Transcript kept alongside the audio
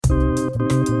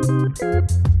Hello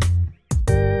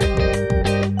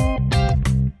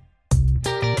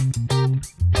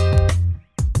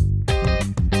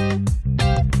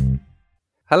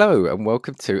and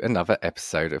welcome to another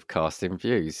episode of Casting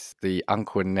Views, the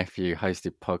uncle and nephew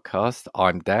hosted podcast.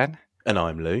 I'm Dan. And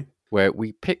I'm Lou. Where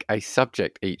we pick a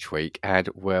subject each week and,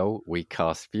 well, we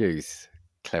cast views.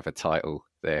 Clever title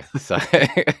there. So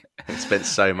spent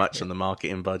so much on the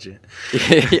marketing budget.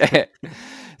 Yeah.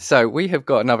 So we have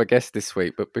got another guest this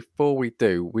week, but before we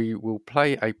do, we will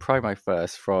play a promo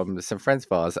first from some friends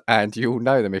of ours, and you'll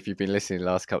know them if you've been listening the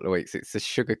last couple of weeks. It's the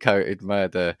Sugar Coated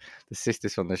Murder, the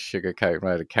sisters from the Sugar Coated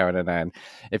Murder, Karen and Anne.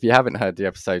 If you haven't heard the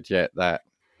episode yet, that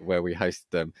where we hosted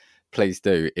them, please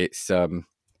do. It's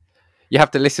you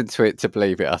have to listen to it to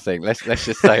believe it. I think let's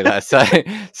just say that.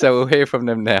 So we'll hear from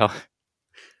them now.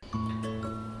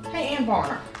 Hey, Ann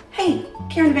Barner. Hey,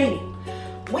 Karen Beatty.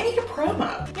 We need a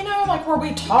promo. You know, like where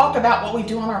we talk about what we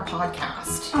do on our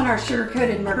podcast. On our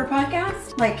Sugar-Coated Murder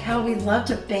podcast? Like how we love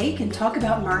to bake and talk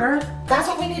about murder? That's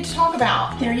what we need to talk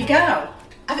about. There you go.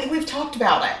 I think we've talked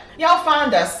about it. Y'all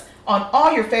find us on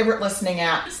all your favorite listening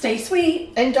apps. Stay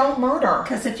sweet. And don't murder.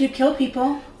 Because if you kill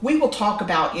people, we will talk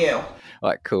about you.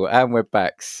 All right, cool. And we're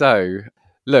back. So,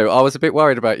 Lou, I was a bit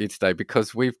worried about you today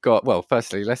because we've got, well,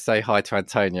 firstly, let's say hi to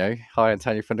Antonio. Hi,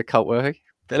 Antonio from the Cultworthy.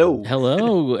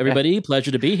 Hello, everybody.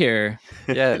 Pleasure to be here.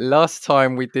 Yeah, last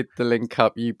time we did the link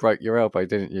up, you broke your elbow,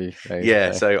 didn't you?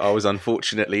 Yeah, so I was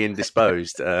unfortunately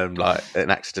indisposed, like an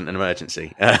accident and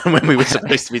emergency, when we were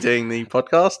supposed to be doing the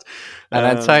podcast. And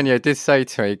Antonio did say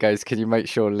to me, he goes, can you make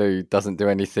sure Lou doesn't do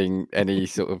anything, any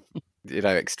sort of,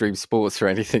 extreme sports or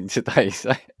anything today?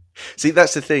 So. See,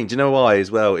 that's the thing. Do you know why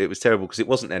as well? It was terrible because it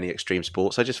wasn't any extreme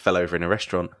sports. I just fell over in a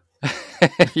restaurant.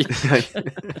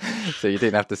 So you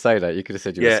didn't have to say that. You could have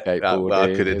said you were skateboarding.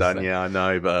 I could have done. Yeah, I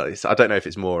know, but I don't know if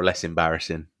it's more or less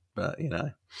embarrassing. But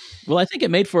well, I think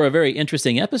it made for a very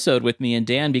interesting episode with me and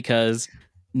Dan because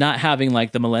not having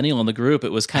like the millennial in the group,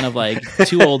 it was kind of like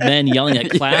two old men yelling at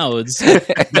clouds.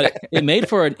 But it made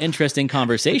for an interesting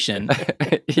conversation.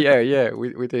 Yeah,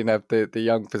 we didn't have the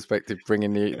young perspective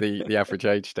bringing the average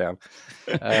age down.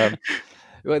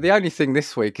 Well, the only thing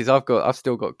this week is I've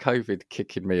still got COVID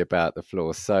kicking me about the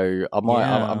floor, so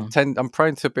I'm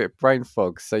prone to a bit of brain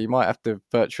fog. So you might have to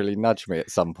virtually nudge me at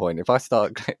some point if I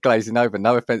start glazing over.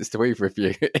 No offense to either of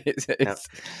you. Is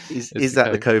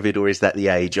that the COVID or is that the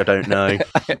age? I don't know.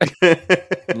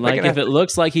 Like if it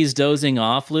looks like he's dozing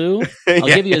off, Lou, I'll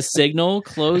give you a signal.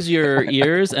 Close your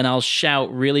ears, and I'll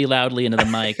shout really loudly into the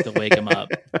mic to wake him up.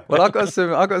 Well, I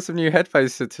got some new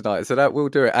headphones for tonight, so that will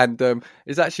do it. And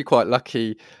it's actually quite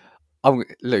lucky.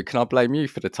 Luke, can I blame you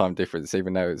for the time difference,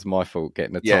 even though it's my fault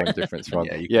getting the time difference wrong?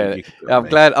 I'm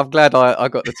glad I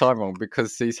got the time wrong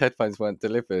because these headphones weren't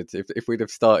delivered. If we'd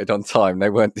have started on time, they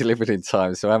weren't delivered in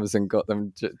time, so Amazon got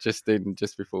them just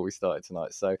before we started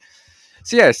tonight. So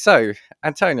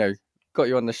Antonio, got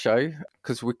you on the show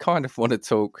because we kind of want to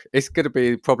talk. It's going to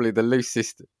be probably the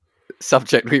loosest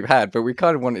subject we've had, but we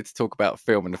kind of wanted to talk about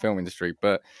film and the film industry.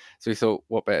 But so we thought,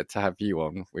 what better to have you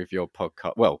on with your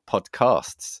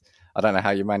podcasts. I don't know how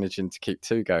you're managing to keep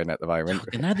two going at the moment.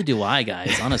 And neither do I,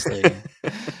 guys, honestly.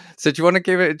 So do you want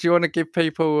to give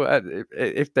people,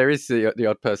 if there is the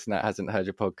odd person that hasn't heard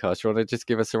your podcast, do you want to just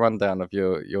give us a rundown of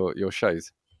your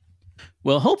shows?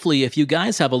 Well, hopefully, if you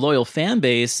guys have a loyal fan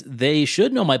base, they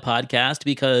should know my podcast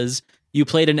because you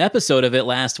played an episode of it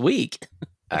last week.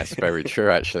 That's very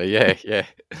true, actually. Yeah.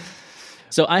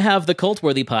 So I have the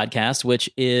Cultworthy podcast, which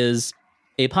is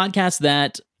a podcast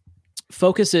that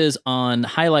focuses on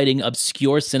highlighting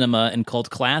obscure cinema and cult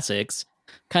classics,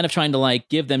 kind of trying to like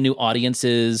give them new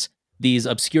audiences, these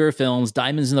obscure films,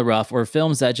 diamonds in the rough, or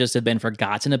films that just have been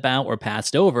forgotten about or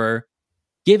passed over,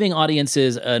 giving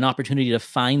audiences an opportunity to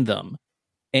find them.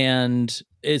 And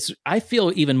I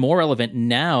feel even more relevant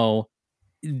now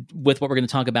with what we're going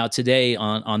to talk about today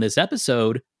on this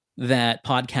episode, that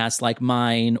podcasts like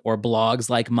mine or blogs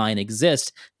like mine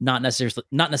exist, not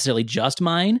necessarily just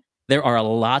mine. There are a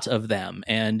lot of them,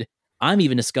 and I'm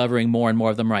even discovering more and more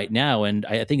of them right now, and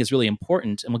I think it's really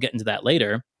important, and we'll get into that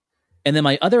later. And then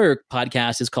my other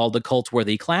podcast is called The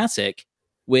Cultworthy Classic,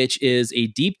 which is a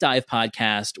deep dive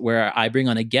podcast where I bring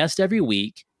on a guest every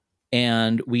week,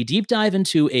 and we deep dive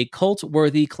into a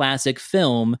cult-worthy classic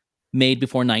film made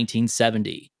before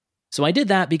 1970. So I did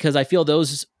that because I feel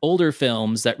those older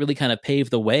films that really kind of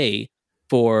paved the way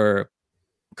for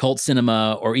cult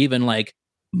cinema, or even like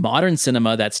modern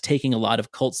cinema that's taking a lot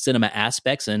of cult cinema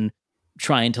aspects and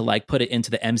trying to like put it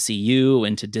into the MCU,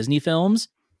 into Disney films,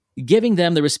 giving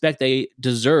them the respect they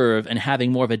deserve and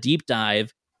having more of a deep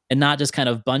dive and not just kind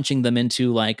of bunching them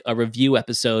into like a review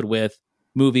episode with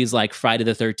movies like Friday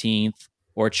the 13th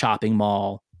or Chopping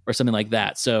Mall or something like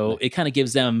that. So it kind of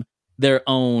gives them their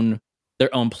own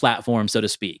platform, so to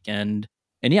speak. And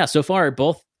yeah, so far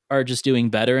both are just doing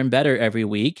better and better every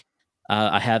week.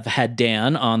 I have had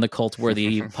Dan on the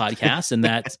Cultworthy podcast, and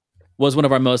that was one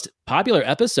of our most popular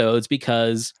episodes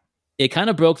because it kind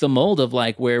of broke the mold of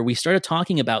like where we started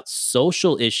talking about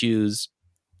social issues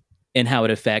and how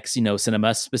it affects,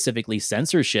 cinema, specifically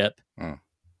censorship. Mm.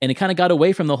 And it kind of got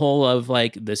away from the whole of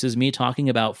like, this is me talking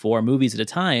about 4 movies at a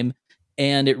time.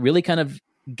 And it really kind of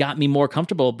got me more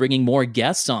comfortable bringing more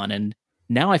guests on. And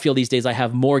now I feel these days I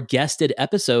have more guested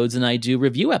episodes than I do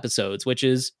review episodes, which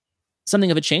is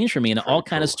something of a change for me. And it all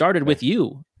kind of started with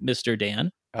you, Mr.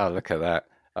 Dan. Oh, look at that.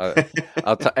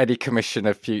 I'll take any commission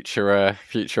of future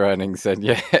earnings then,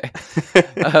 yeah.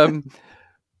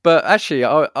 But actually,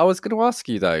 I was going to ask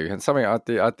you though, and something I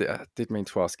did mean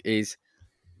to ask is,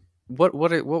 what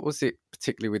was it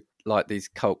particularly with like these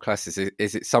cult classics?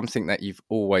 Is it something that you've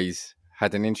always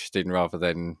had an interest in, rather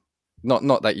than not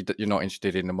that you're not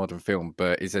interested in the modern film,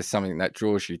 but is there something that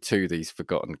draws you to these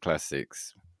forgotten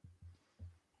classics?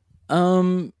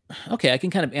 Okay, I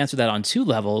can kind of answer that on 2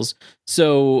 levels.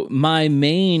 So my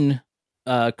main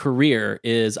career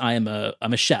is I'm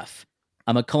a chef.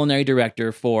 I'm a culinary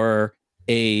director for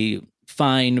a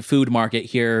fine food market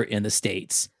here in the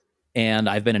States. And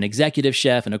I've been an executive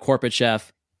chef and a corporate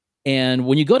chef. And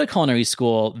when you go to culinary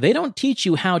school, they don't teach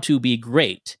you how to be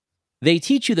great. They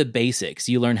teach you the basics.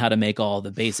 You learn how to make all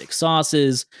the basic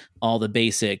sauces, all the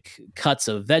basic cuts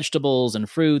of vegetables and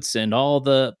fruits, and all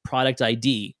the product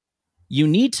ID. You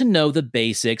need to know the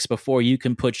basics before you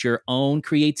can put your own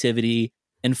creativity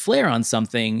and flair on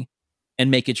something and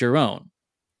make it your own.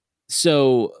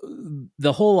 So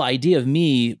the whole idea of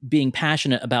me being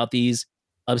passionate about these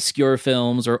obscure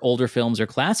films or older films or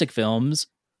classic films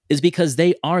is because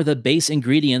they are the base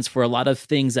ingredients for a lot of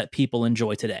things that people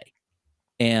enjoy today.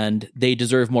 And they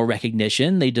deserve more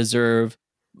recognition. They deserve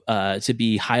to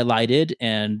be highlighted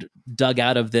and dug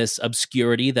out of this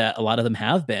obscurity that a lot of them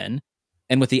have been.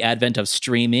 And with the advent of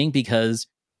streaming, because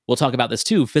we'll talk about this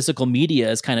too, physical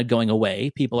media is kind of going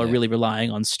away. People are really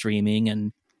relying on streaming,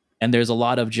 and there's a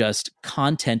lot of just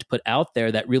content put out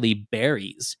there that really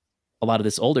buries a lot of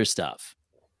this older stuff.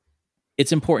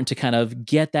 It's important to kind of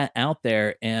get that out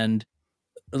there. And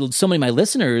so many of my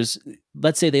listeners,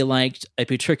 let's say they liked a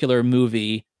particular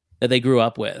movie that they grew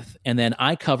up with, and then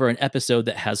I cover an episode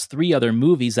that has 3 other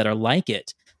movies that are like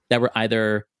it, that were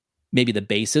either maybe the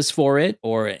basis for it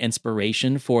or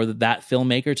inspiration for that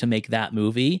filmmaker to make that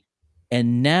movie.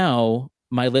 And now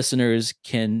my listeners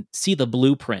can see the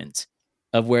blueprint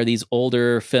of where these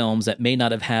older films that may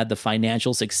not have had the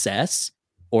financial success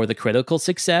or the critical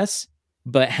success,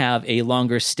 but have a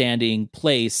longer standing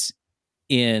place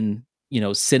in,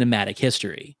 cinematic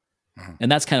history. Mm-hmm. And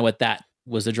that's kind of what that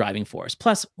was the driving force.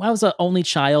 Plus, I was an only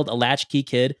child, a latchkey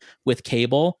kid with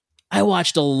cable. I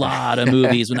watched a lot of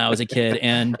movies when I was a kid,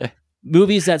 and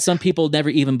movies that some people never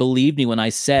even believed me when I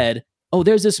said, oh,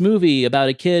 there's this movie about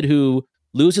a kid who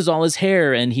loses all his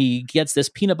hair and he gets this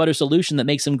peanut butter solution that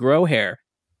makes him grow hair.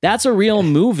 That's a real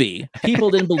movie. People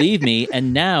didn't believe me,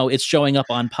 and now it's showing up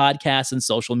on podcasts and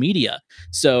social media.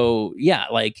 So yeah,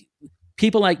 like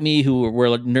people like me who were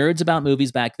nerds about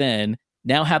movies back then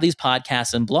now have these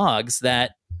podcasts and blogs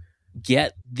that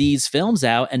get these films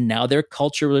out, and now they're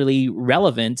culturally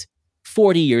relevant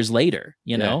 40 years later,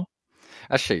 you know?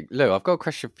 Actually, Lou, I've got a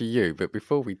question for you, but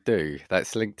before we do,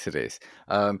 that's linked to this.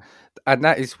 And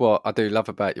that is what I do love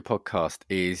about your podcast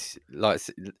is, like,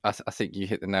 I think you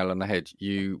hit the nail on the head.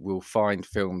 You will find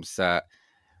films that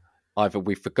either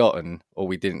we've forgotten or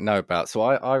we didn't know about. So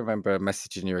I remember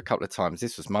messaging you a couple of times.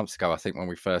 This was months ago, I think, when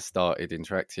we first started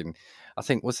interacting. I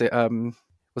think, was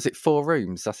it 4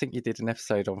 Rooms? I think you did an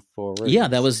episode on 4 Rooms. Yeah,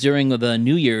 that was during the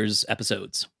New Year's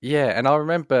episodes. Yeah, and I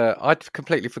remember I'd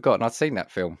completely forgotten I'd seen that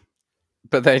film.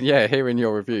 But then, hearing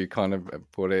your review kind of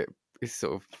brought it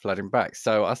sort of flooding back.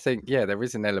 So I think, there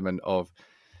is an element of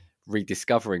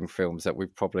rediscovering films that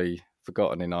we've probably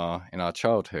forgotten in our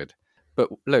childhood. But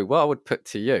Lou, what I would put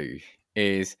to you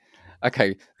is,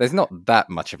 okay, there's not that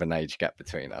much of an age gap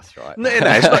between us, right? No,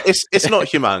 it's not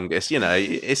humongous.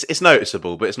 It's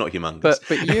noticeable, but it's not humongous.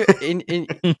 But you in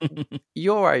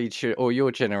your age or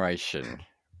your generation,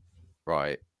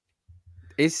 right?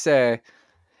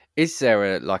 Is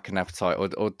there like an appetite,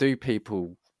 or do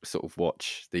people sort of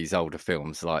watch these older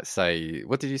films? Like, say,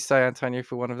 what did you say, Antonio,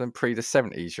 for one of them? Pre the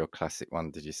 70s, your classic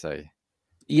one, did you say?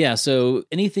 Yeah, so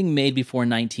anything made before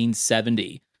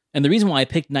 1970. And the reason why I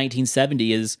picked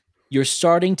 1970 is you're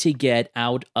starting to get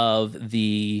out of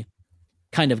the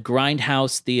kind of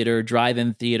grindhouse theater,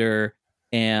 drive-in theater,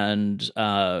 and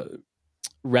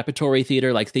repertory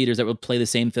theater, like theaters that would play the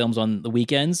same films on the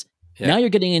weekends. Yeah. Now you're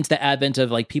getting into the advent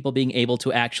of like people being able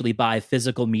to actually buy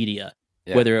physical media,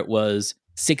 whether it was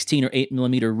 16 or 8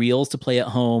 millimeter reels to play at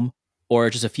home, or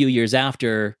just a few years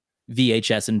after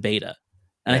VHS and beta.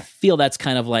 And I feel that's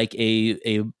kind of like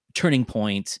a turning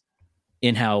point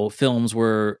in how films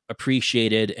were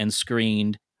appreciated and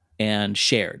screened and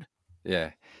shared.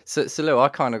 Yeah. So Lou, I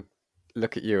kind of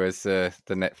look at you as the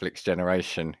Netflix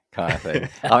generation kind of thing.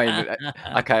 I mean,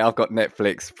 okay, I've got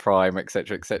Netflix, Prime,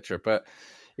 etc., etc. But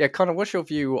yeah, kind of, what's your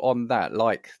view on that?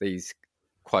 Like these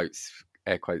quotes,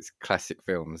 air quotes, classic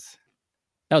films.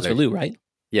 That was for Lou, right?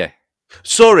 Yeah.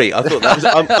 Sorry, I thought that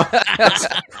was.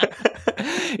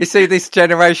 You see, this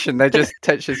generation, they just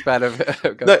attention span of.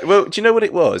 No, well, do you know what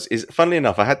it was? Is funnily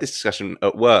enough, I had this discussion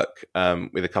at work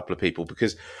with a couple of people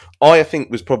because I think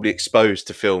was probably exposed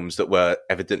to films that were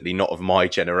evidently not of my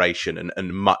generation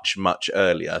and much, much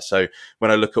earlier. So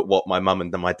when I look at what my mum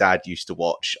and my dad used to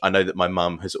watch, I know that my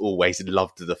mum has always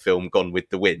loved the film Gone with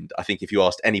the Wind. I think if you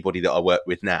asked anybody that I work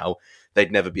with now,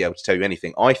 they'd never be able to tell you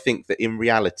anything. I think that in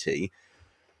reality,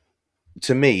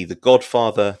 to me, the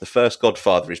first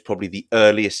Godfather is probably the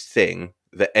earliest thing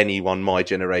that anyone my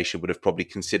generation would have probably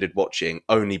considered watching,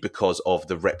 only because of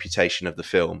the reputation of the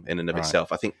film in and of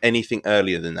itself. I think anything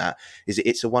earlier than that is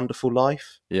It's a Wonderful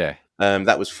Life. Yeah.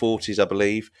 That was 40s, I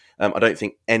believe. I don't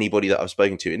think anybody that I've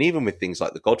spoken to, and even with things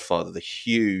like The Godfather, the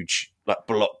huge like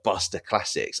blockbuster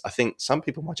classics, I think some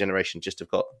people in my generation just have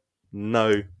got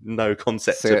no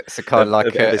concept so kind of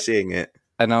like ever seeing it.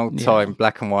 An old time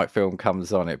black and white film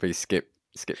comes on, it'd be skip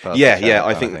past.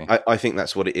 I think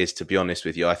that's what it is. To be honest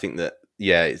with you, I think that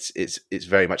it's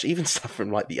very much even stuff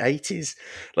from like the 80s.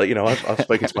 Like, you know, I've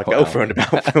spoken to my girlfriend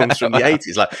about films from the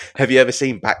 80s. Like, have you ever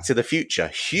seen Back to the Future?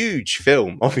 Huge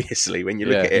film, obviously. When you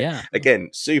look at it, again,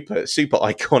 super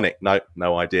iconic.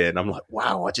 No idea. And I'm like,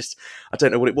 wow, I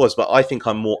don't know what it was, but I think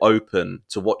I'm more open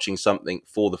to watching something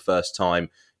for the first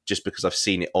time just because I've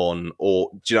seen it on, or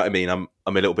do you know what I mean? I'm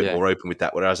a little bit more open with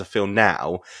that. Whereas I feel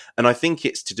now, and I think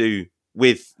it's to do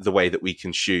with the way that we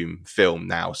consume film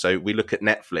now. So we look at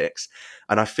Netflix,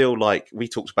 and I feel like we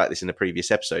talked about this in a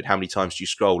previous episode. How many times do you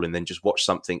scroll and then just watch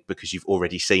something because you've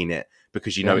already seen it,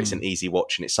 because you know it's an easy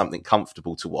watch and it's something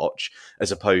comfortable to watch,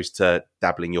 as opposed to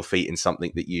dabbling your feet in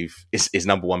something that is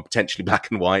number one, potentially black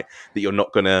and white, that you're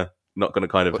not gonna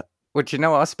kind of. Well, do you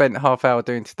know what I spent half hour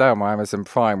doing today on my Amazon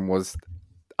Prime was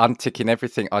unticking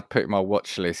everything I'd put in my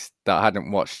watch list that I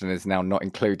hadn't watched and is now not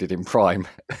included in Prime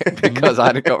because I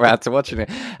hadn't got around to watching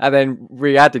it, and then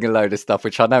re-adding a load of stuff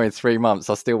which I know in 3 months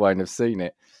I still won't have seen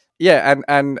it. Yeah,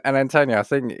 and Antonio, I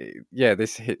think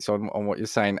this hits on what you're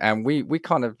saying, and we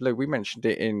kind of, Lou, we mentioned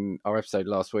it in our episode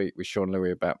last week with Sean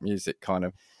Louis about music. Kind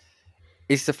of,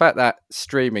 it's the fact that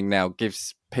streaming now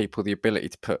gives people the ability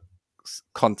to put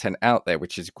content out there,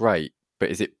 which is great,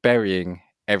 but is it burying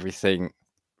everything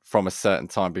from a certain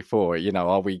time before? You know,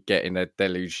 are we getting a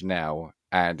deluge now,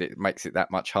 and it makes it that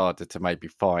much harder to maybe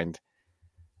find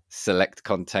select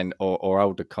content or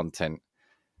older content?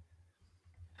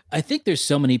 I think there's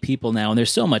so many people now, and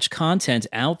there's so much content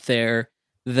out there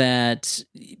that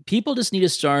people just need to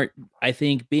start, I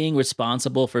think, being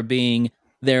responsible for being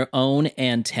their own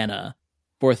antenna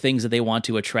for things that they want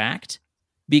to attract.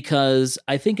 Because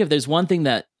I think if there's one thing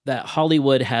that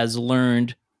Hollywood has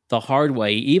learned the hard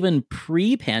way, even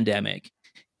pre-pandemic,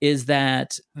 is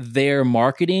that their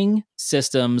marketing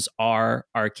systems are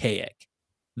archaic.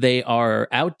 They are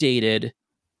outdated,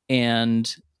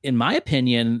 and in my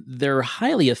opinion, they're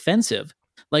highly offensive.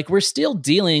 Like, we're still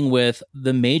dealing with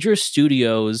the major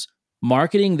studios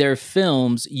marketing their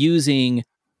films using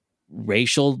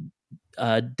racial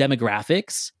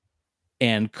demographics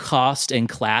and cost and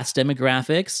class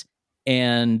demographics.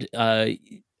 And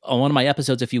on one of my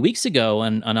episodes a few weeks ago,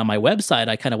 and on my website,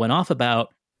 I kind of went off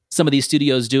about some of these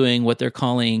studios doing what they're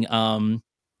calling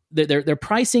they're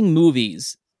pricing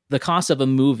movies, the cost of a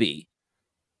movie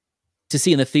to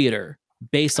see in the theater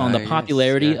based on the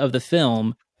popularity of the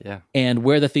film and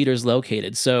where the theater is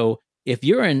located. So if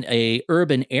you're in a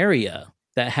urban area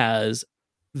that has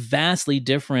vastly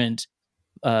different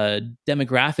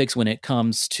demographics when it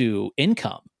comes to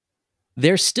income,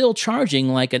 they're still charging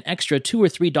like an extra $2 or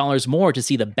 $3 more to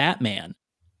see the Batman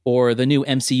or the new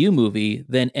MCU movie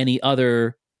than any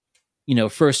other,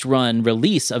 first run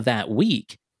release of that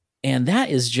week. And that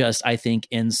is just, I think,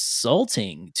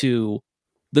 insulting to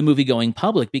the movie going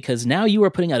public, because now you are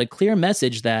putting out a clear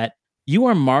message that you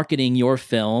are marketing your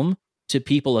film to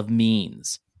people of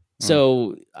means.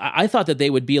 So I thought that they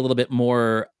would be a little bit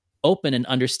more open and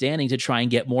understanding to try and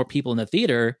get more people in the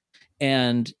theater.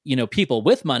 And, people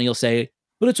with money will say,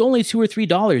 but it's only $2 or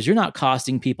 $3. You're not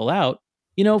costing people out.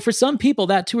 for some people,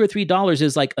 that $2 or $3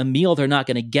 is like a meal they're not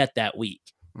going to get that week.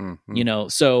 Mm-hmm.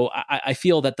 So I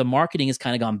feel that the marketing has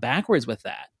kind of gone backwards with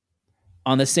that.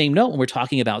 On the same note, when we're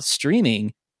talking about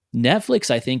streaming,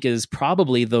 Netflix, I think, is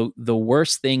probably the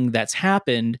worst thing that's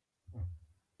happened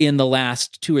in the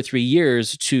last 2 or 3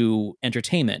 years to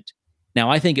entertainment. Now,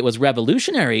 I think it was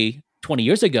revolutionary 20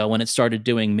 years ago when it started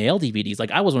doing mail DVDs.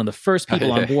 Like, I was one of the first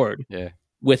people on board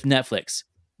with Netflix.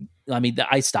 I mean,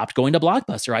 I stopped going to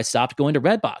Blockbuster. I stopped going to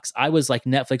Redbox. I was like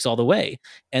Netflix all the way.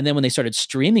 And then when they started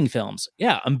streaming films,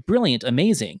 brilliant,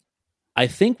 amazing. I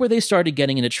think where they started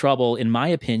getting into trouble, in my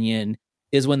opinion,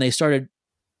 is when they started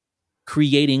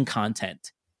creating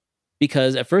content.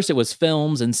 Because at first it was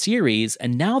films and series,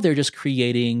 and now they're just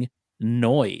creating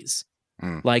noise.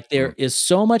 Like, there is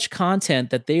so much content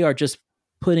that they are just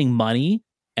putting money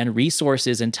and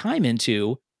resources and time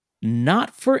into,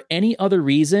 not for any other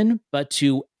reason, but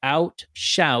to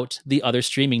outshout the other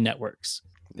streaming networks.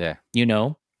 Yeah.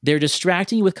 They're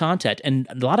distracting you with content, and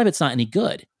a lot of it's not any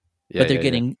good. But they're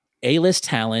getting A-list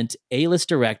talent, A-list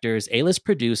directors, A-list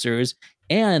producers,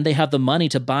 and they have the money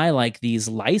to buy like these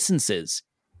licenses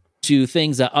to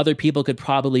things that other people could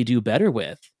probably do better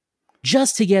with,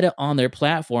 just to get it on their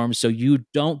platform, so you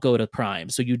don't go to Prime,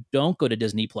 so you don't go to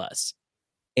Disney Plus.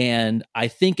 And I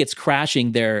think it's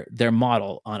crashing their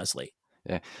model, honestly.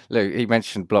 Yeah, look, he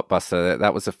mentioned Blockbuster.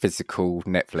 That was a physical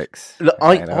Netflix. Look,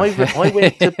 I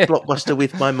went to Blockbuster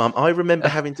with my mum. I remember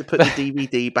having to put the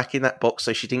DVD back in that box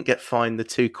so she didn't get fined the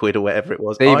 £2 or whatever it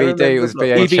was. DVD was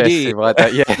VHS. Like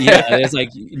that. Yeah, it's like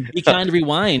Be Kind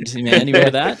Rewind, man. You remember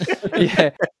that?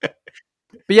 Yeah.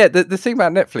 But yeah, the thing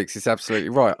about Netflix is absolutely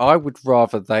right. I would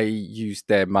rather they use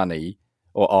their money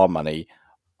or our money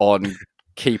on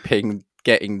getting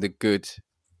the good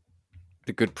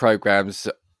programs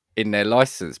in their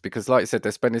license, because like I said,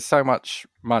 they're spending so much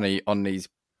money on these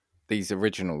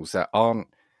originals that aren't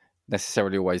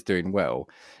necessarily always doing well.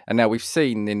 And now we've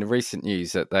seen in the recent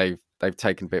news that they've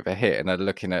taken a bit of a hit, and are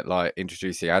looking at like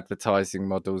introducing advertising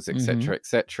models, etc.,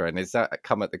 etc. And is that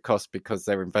come at the cost because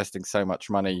they're investing so much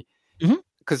money?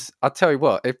 Because I'll tell you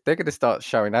what, if they're going to start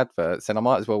showing adverts, then I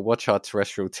might as well watch our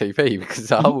terrestrial TV, because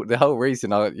the whole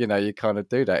reason you kind of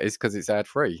do that is because it's ad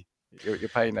free. You're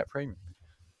paying that premium.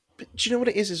 But do you know what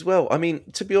it is as well? I mean,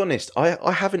 to be honest, I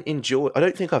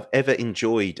don't think I've ever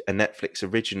enjoyed a Netflix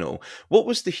original. What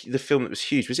was the film that was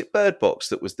huge? Was it Bird Box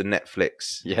that was the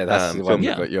Netflix? Yeah, that's the one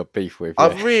you got your beef with. Yeah.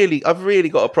 I've really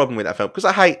got a problem with that film, because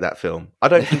I hate that film. I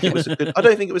don't think it was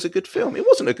a good film. It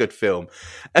wasn't a good film.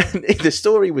 And the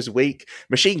story was weak.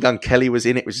 Machine Gun Kelly was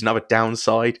in it, which is another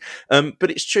downside. But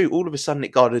it's true, all of a sudden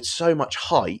it garnered so much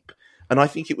hype. And I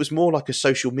think it was more like a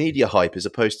social media hype, as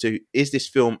opposed to, is this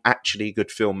film actually good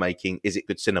filmmaking? Is it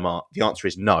good cinema? The answer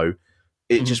is no.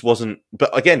 It just wasn't.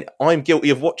 But again, I'm guilty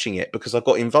of watching it because I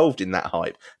got involved in that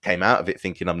hype. Came out of it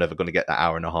thinking I'm never going to get that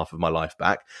hour and a half of my life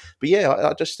back. But yeah,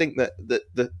 I just think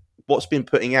that what's been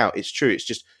putting out, it's true. It's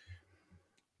just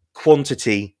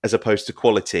quantity as opposed to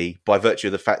quality, by virtue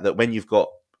of the fact that when you've got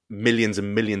millions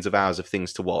and millions of hours of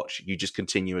things to watch, you just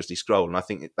continuously scroll. And I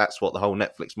think that's what the whole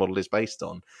Netflix model is based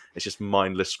on. It's just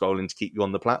mindless scrolling to keep you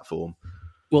on the platform.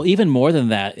 Well, even more than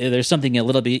that, there's something a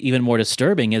little bit even more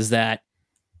disturbing, is that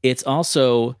it's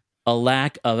also a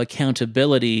lack of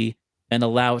accountability and a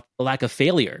lack of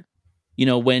failure.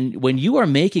 When you are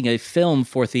making a film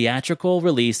for theatrical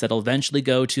release that'll eventually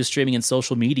go to streaming and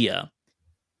social media,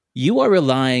 you are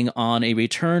relying on a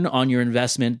return on your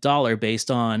investment dollar based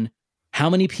on how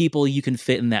many people you can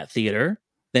fit in that theater,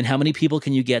 then how many people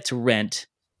can you get to rent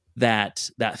that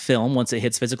film once it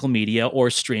hits physical media or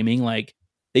streaming. Like,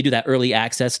 they do that early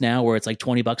access now where it's like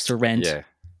 $20 to rent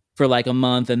for like a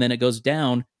month, and then it goes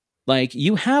down. Like,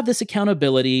 you have this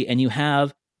accountability, and you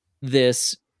have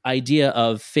this idea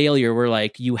of failure where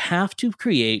like you have to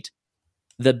create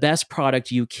the best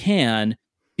product you can,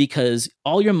 because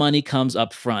all your money comes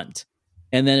up front.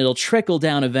 And then it'll trickle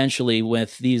down eventually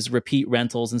with these repeat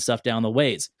rentals and stuff down the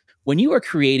ways. When you are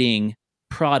creating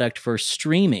product for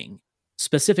streaming,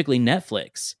 specifically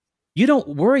Netflix, you don't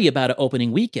worry about an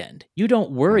opening weekend. You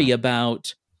don't worry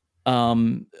about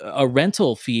a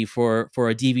rental fee for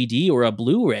a DVD or a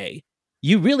Blu-ray.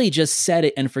 You really just set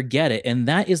it and forget it. And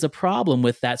that is the problem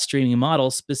with that streaming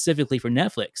model, specifically for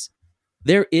Netflix.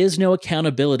 There is no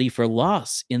accountability for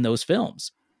loss in those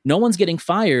films. No one's getting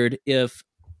fired if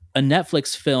a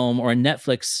Netflix film or a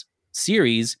Netflix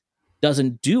series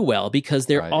doesn't do well, because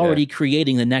they're already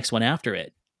creating the next one after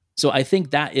it. So I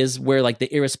think that is where like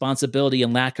the irresponsibility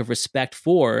and lack of respect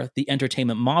for the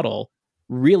entertainment model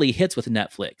really hits with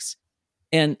Netflix.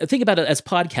 And think about it as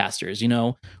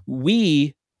podcasters,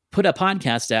 we put a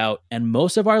podcast out and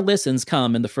most of our listens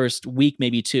come in the first week,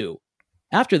 maybe two.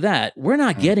 After that, we're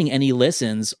not getting any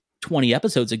listens 20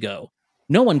 episodes ago.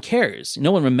 No one cares.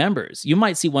 No one remembers. You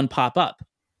might see one pop up.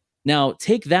 Now,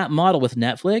 take that model with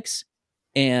Netflix,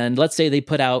 and let's say they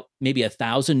put out maybe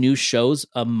 1,000 new shows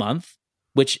a month,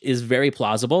 which is very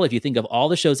plausible if you think of all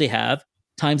the shows they have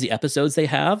times the episodes they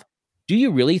have. Do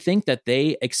you really think that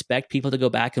they expect people to go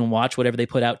back and watch whatever they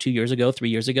put out 2 years ago, 3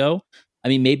 years ago? I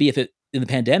mean, maybe if it in the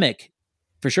pandemic,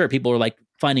 for sure, people were like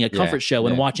finding a comfort show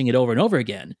and watching it over and over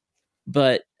again.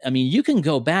 But I mean, you can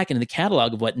go back into the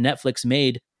catalog of what Netflix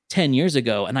made 10 years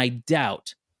ago, and I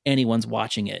doubt anyone's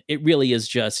watching it. It really is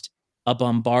just a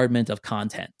bombardment of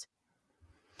content.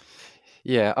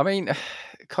 Yeah, I mean,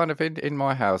 kind of in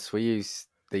my house, we use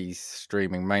these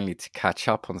streaming mainly to catch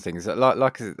up on things.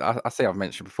 Like I say, I've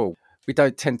mentioned before, we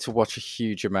don't tend to watch a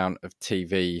huge amount of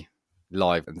TV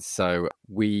live, and so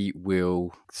we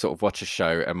will sort of watch a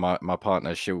show, and my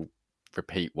partner, she'll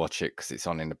repeat watch it because it's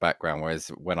on in the background. Whereas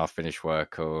when I finish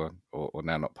work or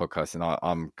now not podcasting,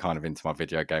 I'm kind of into my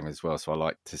video game as well, so I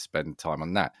like to spend time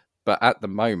on that. But at the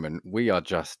moment, we are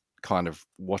just kind of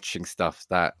watching stuff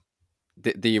that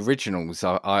the originals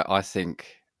are, I think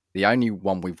the only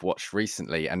one we've watched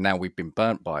recently, and now we've been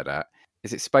burnt by that,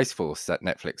 is it Space Force that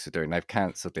Netflix are doing. They've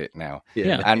cancelled it now.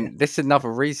 Yeah. And this is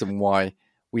another reason why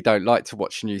we don't like to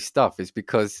watch new stuff, is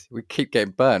because we keep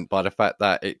getting burnt by the fact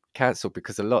that it cancelled,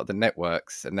 because a lot of the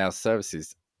networks and now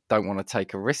services don't want to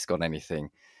take a risk on anything,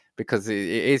 because it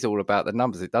is all about the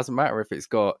numbers. It doesn't matter if it's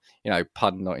got,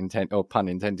 pun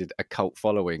intended, a cult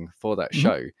following for that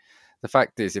show. The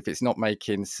fact is, if it's not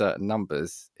making certain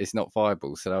numbers, it's not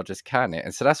viable, so they'll just can it.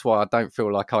 And so that's why I don't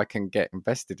feel like I can get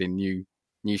invested in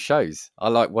new shows. I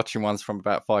like watching ones from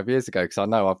about 5 years ago, because I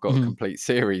know I've got a complete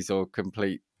series or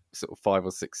complete sort of 5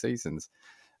 or 6 seasons.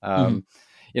 And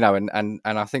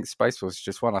I think Space Force is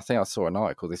just one. I think I saw an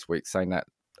article this week saying that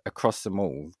across them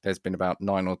all, there's been about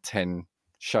 9 or 10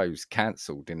 shows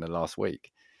cancelled in the last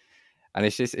week. And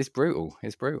it's brutal.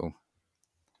 It's brutal.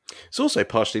 It's also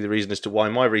partially the reason as to why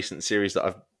my recent series that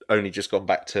I've only just gone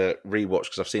back to rewatch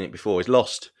because I've seen it before is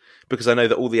Lost, because I know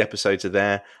that all the episodes are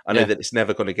there. I know that it's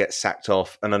never going to get sacked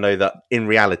off, and I know that in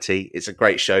reality it's a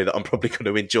great show that I'm probably going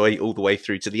to enjoy all the way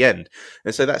through to the end.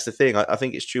 And so that's the thing. I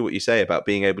think it's true what you say about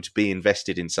being able to be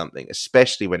invested in something,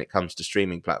 especially when it comes to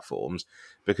streaming platforms,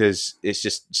 because it's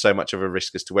just so much of a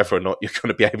risk as to whether or not you're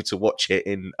going to be able to watch it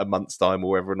in a month's time,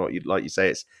 or whether or not, like you say,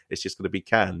 it's just going to be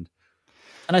canned.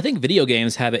 And I think video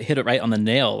games have hit it right on the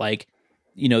nail. Like,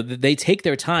 they take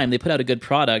their time, they put out a good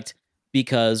product,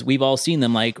 because we've all seen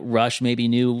them like rush maybe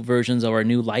new versions or a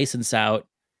new license out,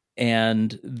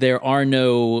 and there are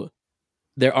no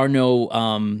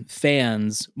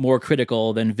fans more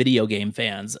critical than video game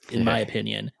fans, in my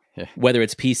opinion, whether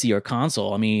it's PC or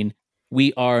console. I mean,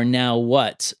 we are now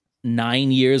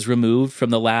 9 years removed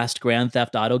from the last Grand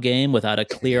Theft Auto game without a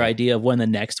clear idea of when the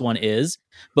next one is.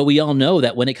 But we all know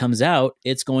that when it comes out,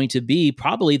 it's going to be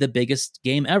probably the biggest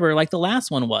game ever, like the last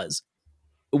one was.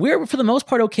 We're, for the most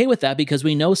part, okay with that, because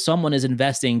we know someone is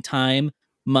investing time,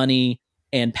 money,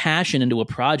 and passion into a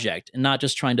project, and not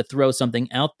just trying to throw something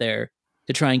out there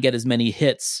to try and get as many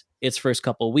hits its first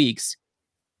couple of weeks,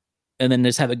 and then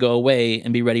just have it go away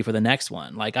and be ready for the next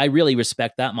one. Like, I really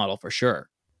respect that model for sure.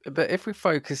 But if we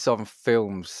focus on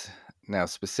films now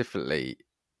specifically,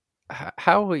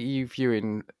 how are you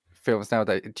viewing films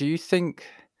nowadays? Do you think,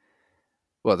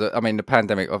 the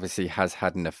pandemic obviously has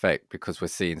had an effect, because we're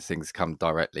seeing things come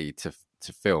directly to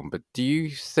film, but do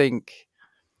you think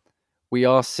we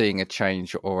are seeing a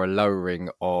change or a lowering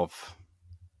of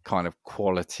kind of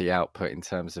quality output in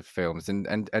terms of films?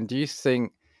 And do you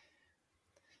think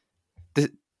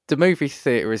the movie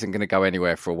theatre isn't going to go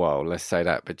anywhere for a while, let's say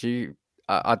that, but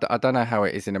I don't know how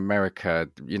it is in America.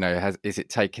 Is it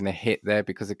taking a hit there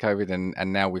because of COVID,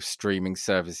 and now with streaming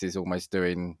services almost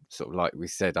doing sort of like we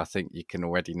said, I think you can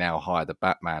already now hire the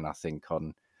Batman, I think,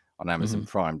 on Amazon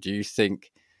Prime. Do you think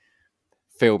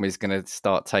film is going to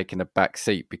start taking a back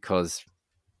seat because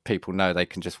people know they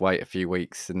can just wait a few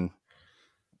weeks and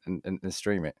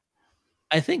stream it?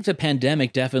 I think the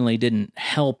pandemic definitely didn't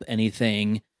help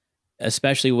anything,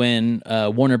 especially when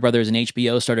Warner Brothers and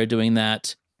HBO started doing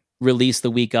that release the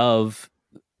week of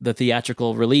the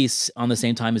theatrical release on the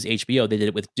same time as HBO. They did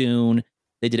it with Dune.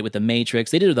 They did it with The Matrix.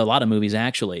 They did it with a lot of movies,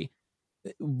 actually.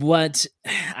 What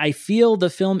I feel the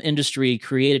film industry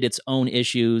created its own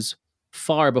issues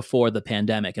far before the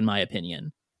pandemic, in my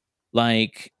opinion.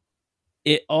 Like,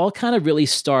 it all kind of really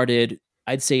started,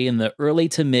 I'd say, in the early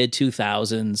to mid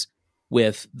 2000s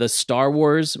with the Star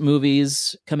Wars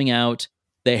movies coming out,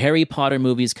 the Harry Potter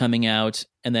movies coming out,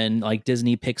 and then like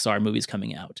Disney Pixar movies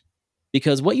coming out.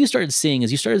 Because what you started seeing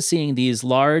is these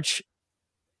large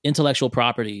intellectual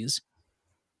properties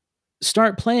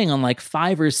start playing on like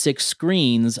 5 or 6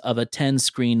 screens of a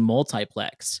 10-screen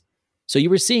multiplex. So you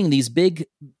were seeing these big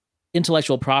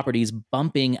intellectual properties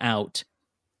bumping out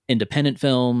independent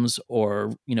films,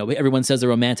 or, everyone says the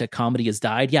romantic comedy has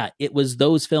died. Yeah, it was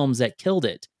those films that killed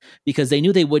it, because they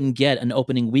knew they wouldn't get an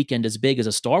opening weekend as big as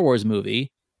a Star Wars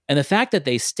movie. And the fact that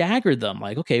they staggered them,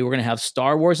 like, okay, we're going to have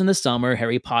Star Wars in the summer,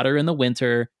 Harry Potter in the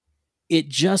winter, it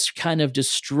just kind of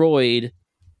destroyed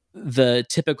the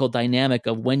typical dynamic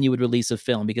of when you would release a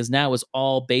film, because now it was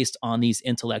all based on these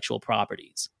intellectual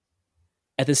properties.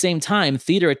 At the same time,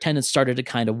 theater attendance started to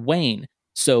kind of wane.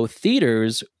 So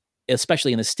theaters,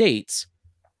 especially in the States,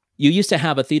 you used to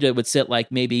have a theater that would sit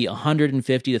like maybe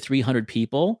 150 to 300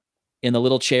 people in the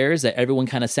little chairs that everyone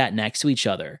kind of sat next to each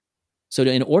other. So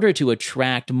in order to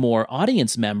attract more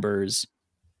audience members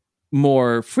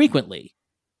more frequently,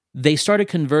 they started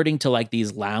converting to like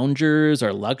these loungers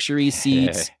or luxury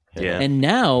seats. Yeah. And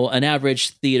now an average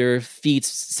theater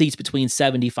seats between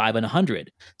 75 and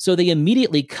 100. So they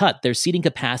immediately cut their seating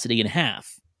capacity in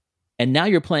half. And now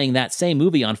you're playing that same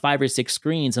movie on 5 or 6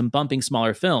 screens and bumping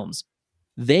smaller films.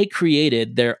 They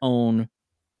created their own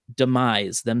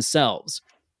demise themselves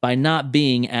by not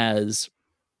being as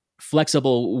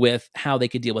flexible with how they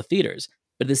could deal with theaters.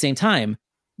 But at the same time,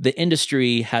 the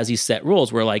industry has these set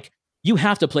rules where, like, you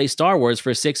have to play Star Wars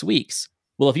for 6 weeks.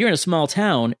 Well, if you're in a small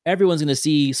town, everyone's going to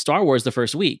see Star Wars the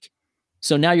first week.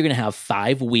 So now you're going to have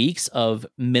 5 weeks of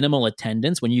minimal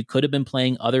attendance when you could have been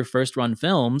playing other first-run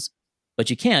films,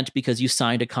 but you can't because you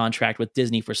signed a contract with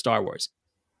Disney for Star Wars.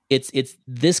 It's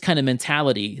this kind of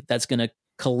mentality that's going to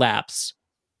collapse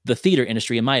the theater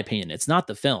industry, in my opinion. It's not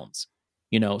the films,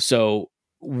 So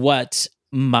what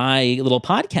my little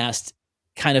podcast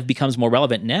kind of becomes more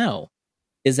relevant now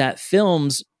is that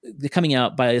films coming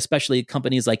out by especially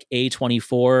companies like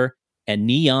A24 and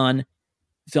Neon,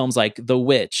 films like The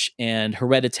Witch and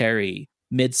Hereditary,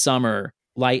 Midsummer,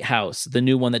 Lighthouse, the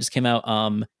new one that just came out,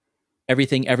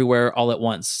 Everything Everywhere All at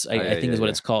Once, I think is what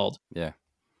it's called. Yeah.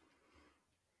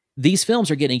 These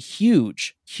films are getting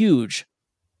huge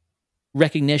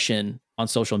recognition on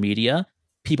social media.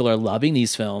 People are loving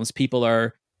these films. People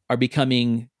are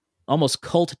becoming almost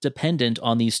cult dependent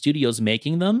on these studios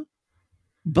making them.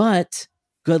 But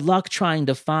good luck trying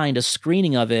to find a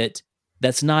screening of it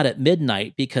that's not at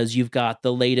midnight, because you've got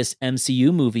the latest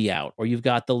MCU movie out, or you've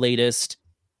got the latest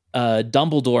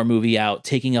Dumbledore movie out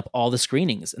taking up all the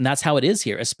screenings. And that's how it is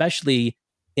here, especially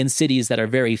in cities that are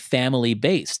very family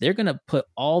based. They're going to put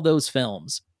all those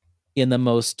films in the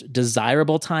most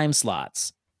desirable time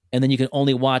slots. And then you can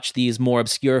only watch these more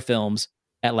obscure films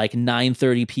at like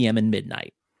 9:30 p.m. and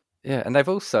midnight. Yeah, and they've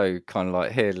also kind of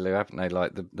like here, Lou, haven't they?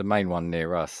 Like the main one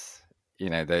near us,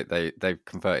 they've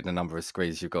converted a number of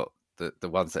screens. You've got the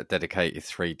ones that are dedicated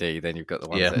 3D, then you've got the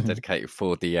ones that are dedicated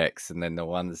 4DX, and then the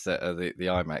ones that are the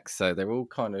IMAX. So they're all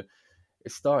kind of,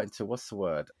 it's starting to, what's the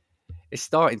word? It's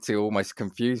starting to almost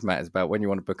confuse matters about when you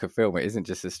want to book a film. It isn't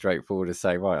just as straightforward as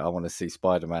saying, right, I want to see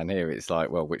Spider-Man here. It's like,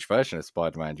 well, which version of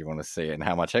Spider-Man do you want to see, and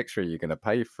how much extra are you going to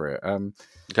pay for it?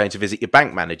 Going to visit your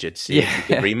bank manager to see if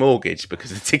you can remortgage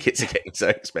because the tickets are getting so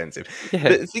expensive. Yeah.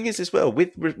 But the thing is, as well,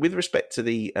 with respect to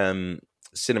the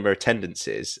cinema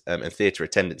attendances and theatre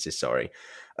attendances,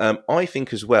 I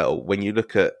think as well, when you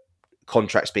look at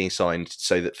contracts being signed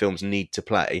so that films need to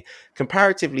play,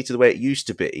 comparatively to the way it used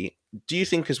to be, do you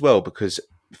think as well, because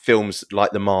films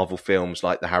like the Marvel films,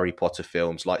 like the Harry Potter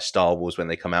films, like Star Wars when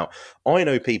they come out, I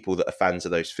know people that are fans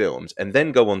of those films and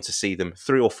then go on to see them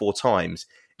 3 or 4 times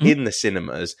in the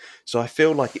cinemas. So I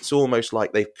feel like it's almost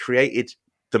like they've created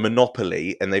the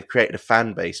monopoly and they've created a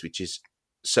fan base which is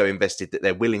so invested that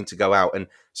they're willing to go out, and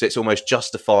so it's almost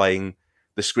justifying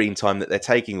the screen time that they're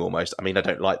taking almost. I mean, I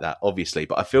don't like that, obviously,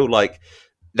 but I feel like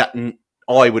that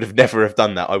I would have never have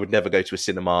done that. I would never go to a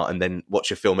cinema and then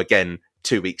watch a film again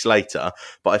 2 weeks later.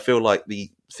 But I feel like the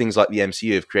things like the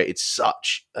MCU have created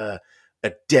such a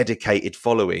dedicated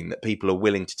following that people are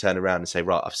willing to turn around and say,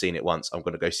 right, I've seen it once, I'm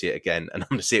going to go see it again, and I'm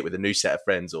going to see it with a new set of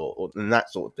friends or and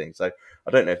that sort of thing. So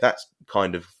I don't know if that's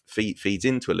kind of feeds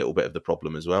into a little bit of the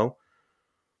problem as well.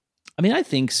 I mean, I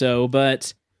think so,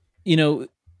 but,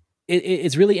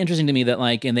 it's really interesting to me that,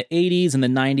 like, in the 80s and the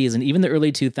 90s and even the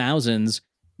early 2000s,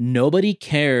 nobody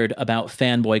cared about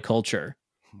fanboy culture.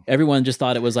 Everyone just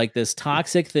thought it was like this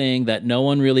toxic thing that no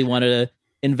one really wanted to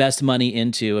invest money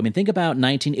into. I mean, think about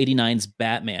 1989's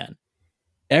Batman.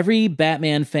 Every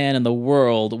Batman fan in the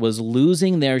world was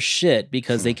losing their shit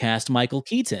because they cast Michael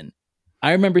Keaton.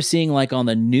 I remember seeing, like, on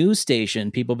the news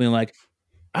station, people being like,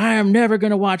 I am never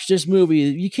going to watch this movie.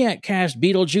 You can't cast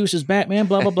Beetlejuice as Batman,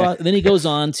 blah, blah, blah. And then he goes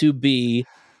on to be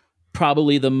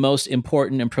probably the most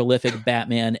important and prolific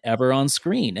Batman ever on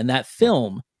screen. And that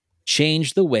film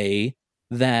changed the way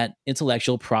that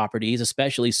intellectual properties,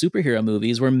 especially superhero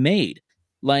movies, were made.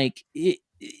 Like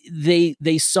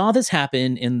they saw this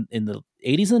happen in the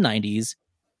 80s and the 90s,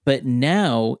 but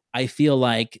now I feel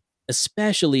like,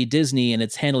 especially Disney and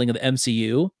its handling of the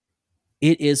MCU,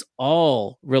 it is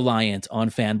all reliant on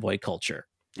fanboy culture.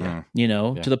 Yeah.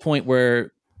 To the point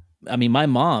where, I mean, my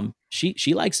mom,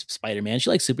 she likes Spider-Man, she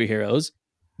likes superheroes,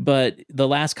 but the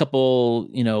last couple,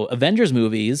 Avengers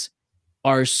movies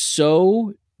are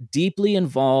so deeply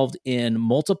involved in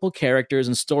multiple characters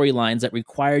and storylines that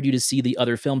required you to see the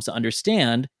other films to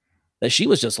understand that she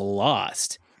was just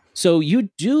lost. So you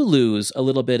do lose a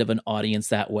little bit of an audience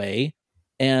that way.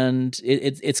 And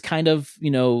it's kind of,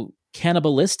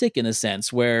 cannibalistic in a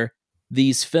sense, where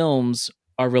these films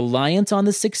are reliant on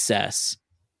the success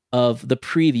of the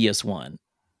previous one.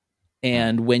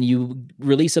 And when you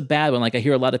release a bad one, like I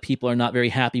hear a lot of people are not very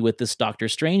happy with this Doctor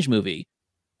Strange movie,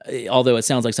 although it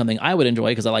sounds like something I would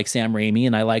enjoy because I like Sam Raimi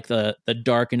and I like the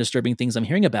dark and disturbing things I'm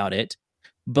hearing about it.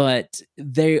 But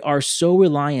they are so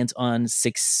reliant on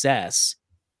success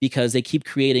because they keep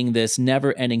creating this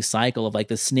never-ending cycle of like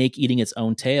the snake eating its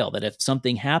own tail, that if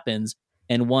something happens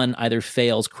and one either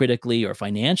fails critically or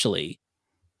financially,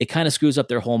 it kind of screws up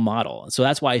their whole model. So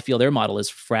that's why I feel their model is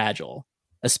fragile,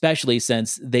 especially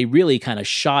since they really kind of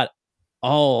shot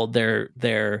all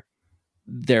their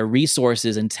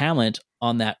resources and talent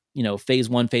on that, phase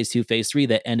 1, phase 2, phase 3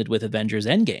 that ended with Avengers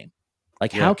Endgame.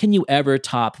 Like, how can you ever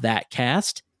top that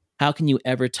cast? How can you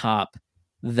ever top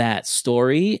that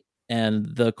story and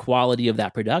the quality of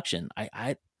that production?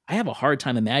 I have a hard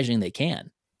time imagining they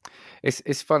can.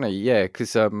 It's funny, yeah,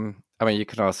 because I mean, you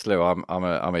can ask Lou. I'm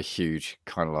a huge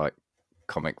kind of like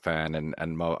comic fan, and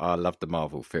I love the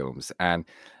Marvel films. And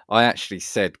I actually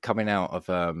said, coming out of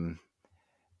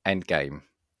Endgame,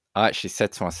 I actually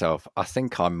said to myself, I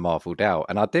think I'm marveled out,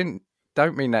 and I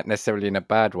don't mean that necessarily in a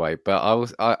bad way,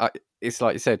 but it's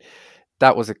like you said,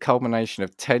 that was a culmination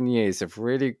of 10 years of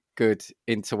really good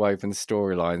interwoven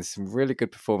storylines, some really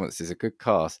good performances, a good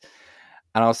cast,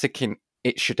 and I was thinking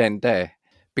it should end there,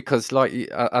 because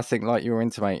I think, like you were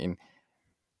intimating,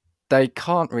 they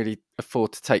can't really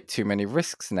afford to take too many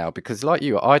risks now, because like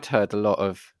you, I'd heard a lot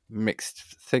of mixed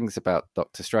things about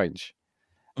Doctor Strange.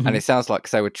 And it sounds like,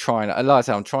 because they were trying, like I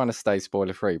say, I'm trying to stay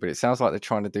spoiler free, but it sounds like they're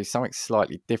trying to do something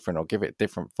slightly different or give it a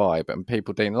different vibe, and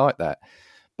people didn't like that.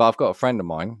 But I've got a friend of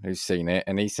mine who's seen it,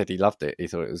 and he said he loved it. He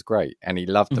thought it was great, and he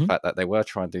loved the fact that they were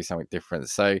trying to do something different.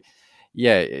 So,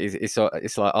 yeah, it's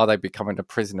like, are they becoming a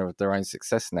prisoner of their own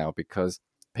success now? Because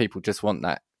people just want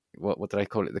that. What do they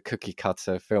call it? The cookie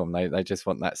cutter film. They just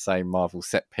want that same Marvel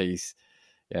set piece,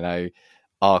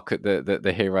 arc,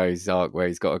 the hero's arc where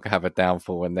he's got to have a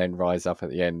downfall and then rise up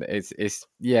at the end.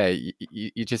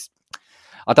 You just,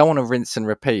 I don't want to rinse and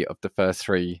repeat of the first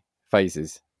 3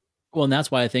 phases. Well, and that's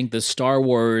why I think the Star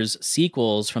Wars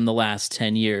sequels from the last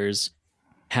 10 years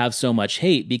have so much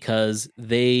hate, because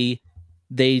they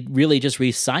really just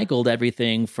recycled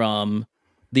everything from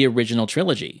the original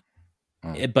trilogy,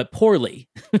 but poorly,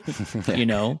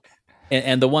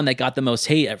 And the one that got the most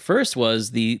hate at first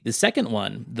was the second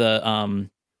one. Was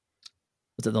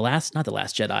it not the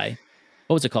Last Jedi?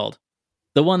 What was it called?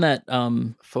 The one that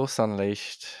Force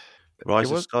Unleashed,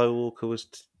 Rise of Skywalker was.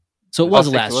 So it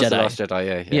was the Last Jedi. The Last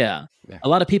Jedi, yeah. A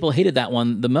lot of people hated that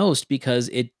one the most because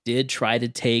it did try to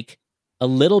take a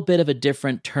little bit of a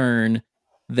different turn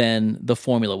than the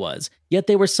formula was. Yet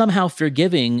they were somehow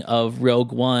forgiving of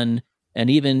Rogue One and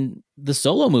even the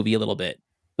Solo movie a little bit.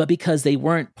 But because they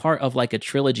weren't part of like a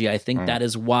trilogy, I think that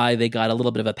is why they got a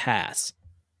little bit of a pass.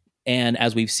 And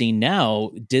as we've seen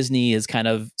now, Disney has kind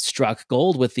of struck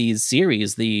gold with these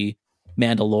series, the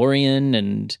Mandalorian,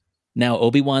 and now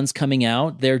Obi-Wan's coming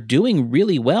out. They're doing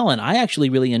really well, and I actually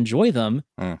really enjoy them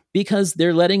because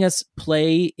they're letting us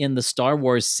play in the Star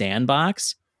Wars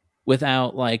sandbox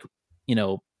without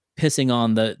pissing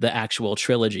on the actual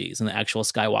trilogies and the actual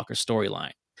Skywalker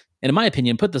storyline. And in my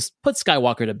opinion, put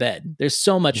Skywalker to bed. There's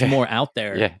so much more out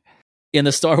there in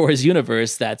the Star Wars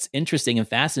universe that's interesting and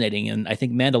fascinating, and I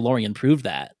think Mandalorian proved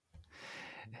that.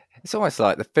 It's almost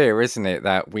like the fear, isn't it,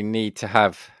 that we need to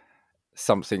have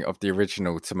something of the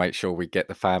original to make sure we get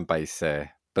the fan base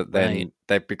there, but then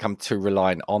they've become too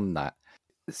reliant on that.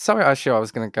 Sorry, actually, I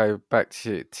was going to go back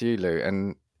to you, Lou,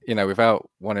 and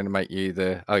without wanting to make you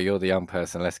you're the young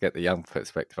person, let's get the young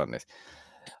perspective on this.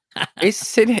 Is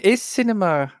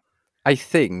cinema a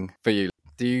thing for you?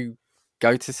 Do you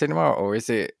go to cinema, or is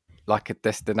it like a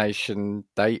destination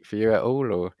date for you at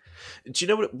all? Or do you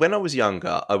know what? When I was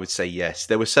younger, I would say yes.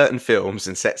 There were certain films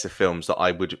and sets of films that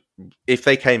I would, if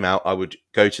they came out, I would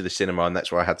go to the cinema, and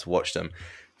that's where I had to watch them.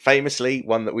 famously,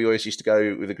 one that we always used to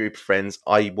go with a group of friends.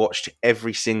 I watched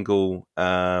every single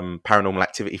Paranormal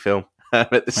Activity film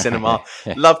at the cinema.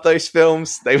 Loved those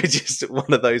films. They were just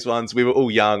one of those ones. We were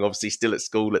all young, obviously still at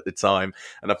school at the time,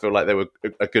 and I feel like they were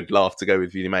a good laugh to go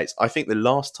with your mates. I think the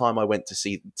last time I went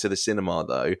to the cinema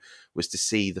though was to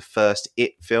see the first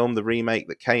It film, the remake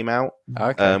that came out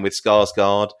with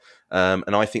Skarsgård.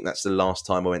 And I think that's the last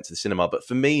time I went to the cinema. But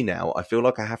for me now, I feel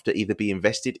like I have to either be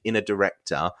invested in a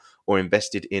director or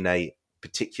invested in a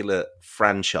particular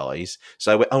franchise.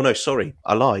 So,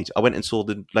 I lied. I went and saw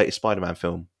the latest Spider-Man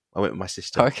film. I went with my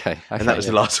sister. Okay. And that was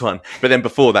the last one. But then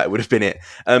before that, it would have been it.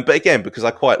 But again, because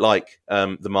I quite like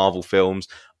the Marvel films,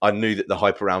 I knew that the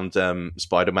hype around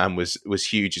Spider-Man was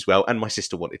huge as well. And my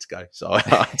sister wanted to go. So I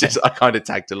kind of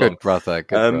tagged along. Good brother.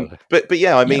 But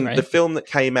yeah, I mean, right. the film that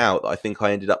came out that I think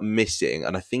I ended up missing,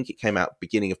 and I think it came out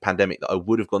beginning of pandemic that I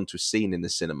would have gone to have seen in the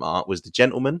cinema, was The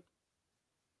Gentleman.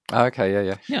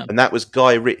 Okay, yeah. And that was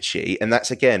Guy Ritchie. And that's,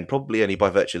 again, probably only by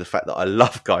virtue of the fact that I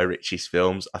love Guy Ritchie's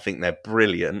films. I think they're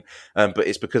brilliant. But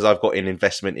it's because I've got an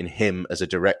investment in him as a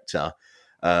director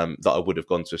that I would have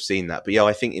gone to have seen that. But yeah,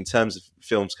 I think in terms of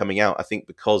films coming out, I think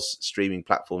because streaming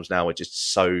platforms now are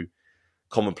just so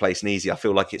commonplace and easy, I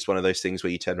feel like it's one of those things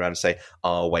where you turn around and say,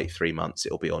 oh, wait 3 months,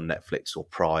 it'll be on Netflix or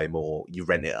Prime, or you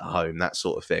rent it at home, that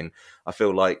sort of thing. I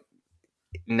feel like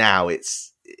now it's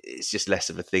just less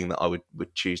of a thing that I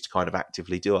would choose to kind of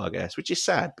actively do, I guess, which is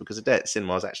sad because a day at the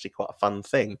cinema is actually quite a fun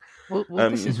thing. Well,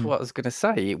 this is what I was going to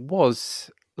say. It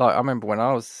was like, I remember when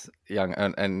I was young,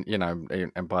 and you know,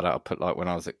 and by that I put like when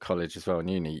I was at college as well in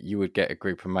uni, you would get a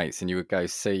group of mates and you would go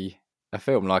see a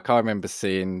film. Like I remember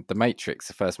seeing The Matrix,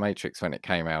 the first Matrix when it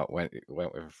came out, went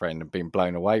with a friend and being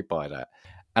blown away by that.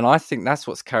 And I think that's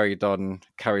what's carried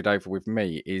over with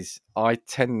me is I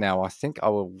think I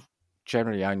will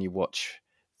generally only watch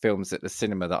films at the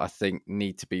cinema that I think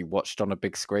need to be watched on a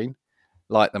big screen,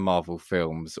 like the Marvel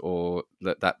films or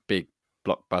that big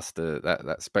blockbuster,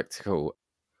 that spectacle.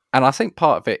 And I think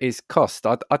part of it is cost.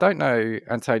 I don't know,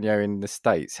 Antonio, in the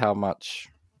States how much,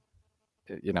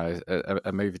 you know,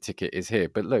 a movie ticket is here.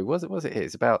 But Lou, was it here?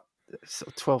 It's about sort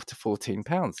of £12 to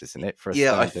 £14, isn't it? For a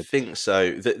standard? I think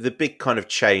so. The big kind of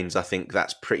chains, I think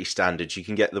that's pretty standard. You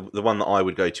can get the one that I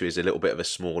would go to is a little bit of a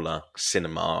smaller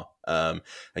cinema, and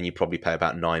you probably pay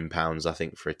about £9, I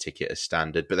think, for a ticket as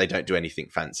standard. But they don't do anything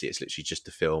fancy. It's literally just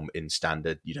a film in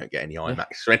standard. You don't get any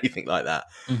IMAX or anything like that.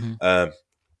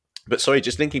 But sorry,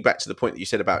 just linking back to the point that you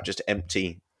said about just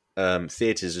empty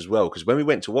theatres as well, because when we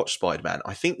went to watch Spider-Man,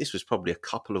 I think this was probably a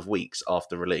couple of weeks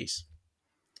after release.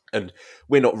 And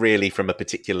we're not really from a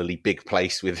particularly big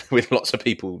place with lots of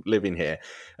people living here.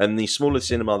 And the smaller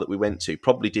cinema that we went to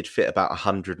probably did fit about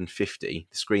 150,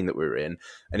 the screen that we were in.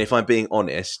 And if I'm being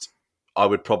honest, I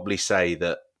would probably say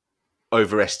that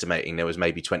overestimating, there was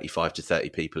maybe 25 to 30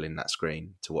 people in that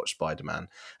screen to watch Spider-Man.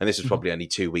 And this was probably only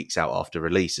 2 weeks out after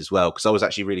release as well, because I was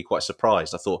actually really quite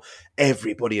surprised. I thought,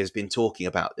 everybody has been talking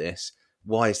about this.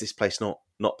 Why is this place not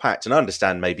packed? And I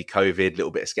understand maybe COVID, a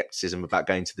little bit of skepticism about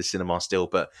going to the cinema still,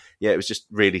 but yeah, it was just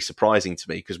really surprising to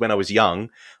me, because when I was young,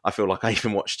 I feel like I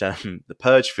even watched the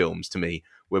Purge films. To me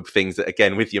were things that,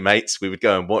 again, with your mates, we would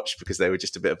go and watch because they were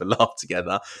just a bit of a laugh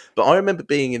together. But I remember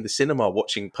being in the cinema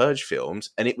watching Purge films,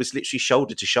 and it was literally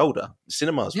shoulder to shoulder. The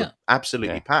cinemas were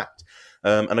absolutely packed.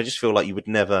 And I just feel like you would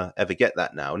never, ever get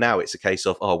that now. Now it's a case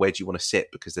of, oh, where do you want to sit?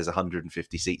 Because there's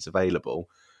 150 seats available.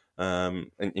 And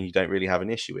you don't really have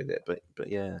an issue with it, but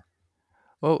yeah.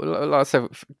 Well, like I said,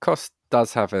 cost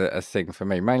does have a thing for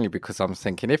me, mainly because I'm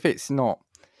thinking if it's not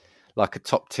like a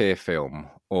top tier film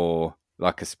or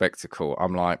like a spectacle,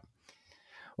 I'm like,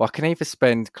 well, I can either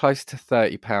spend close to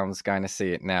 £30 going to see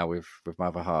it now with my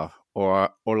other half, or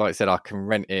like I said, I can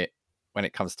rent it when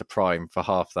it comes to Prime for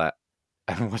half that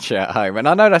and watch it at home. And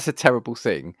I know that's a terrible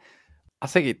thing. I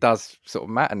think it does sort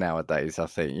of matter nowadays. I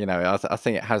think, you know, I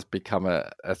think it has become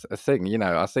a thing. You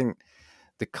know, I think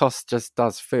the cost just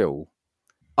does feel.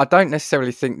 I don't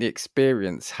necessarily think the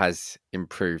experience has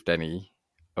improved any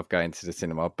of going to the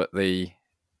cinema, but the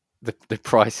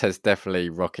price has definitely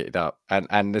rocketed up.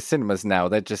 And the cinemas now,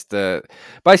 they're just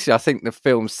basically, I think the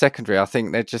film's secondary. I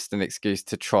think they're just an excuse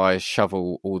to try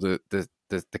shovel all the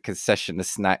concession, the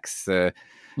snacks, the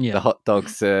hot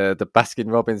dogs, the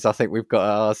Baskin Robbins. I think we've got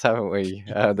ours, haven't we?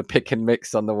 The pick and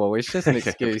mix on the wall. It's just an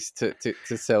excuse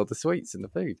to sell the sweets and the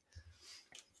food.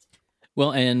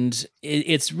 Well, and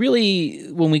it's really,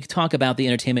 when we talk about the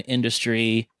entertainment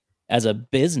industry as a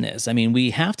business, I mean,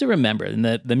 we have to remember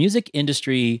that the music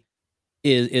industry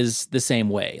is the same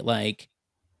way. Like,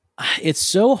 it's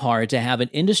so hard to have an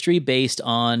industry based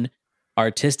on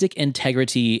artistic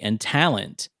integrity and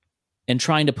talent and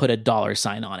trying to put a dollar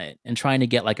sign on it and trying to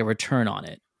get like a return on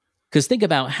it. Because think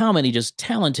about how many just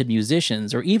talented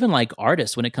musicians or even like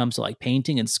artists when it comes to like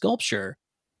painting and sculpture,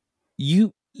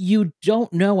 you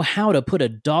don't know how to put a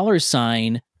dollar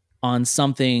sign on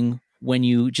something when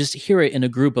you just hear it in a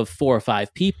group of 4 or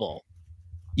 5 people.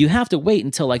 You have to wait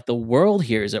until like the world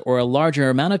hears it or a larger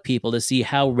amount of people to see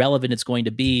how relevant it's going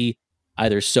to be,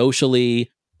 either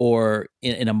socially or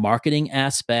in a marketing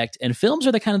aspect. And films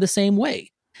are the kind of the same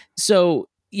way. So,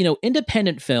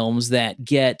 independent films that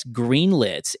get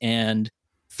greenlit and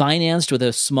financed with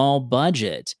a small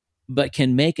budget, but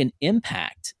can make an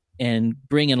impact and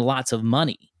bring in lots of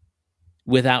money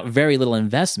without very little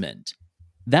investment.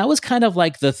 That was kind of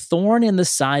like the thorn in the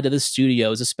side of the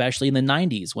studios, especially in the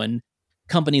 90s when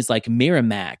companies like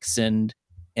Miramax and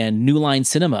New Line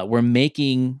Cinema were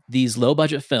making these low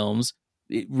budget films.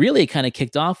 It really kind of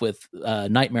kicked off with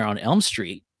Nightmare on Elm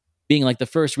Street being like the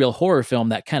first real horror film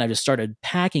that kind of just started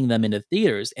packing them into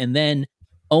theaters and then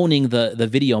owning the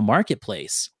video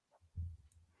marketplace.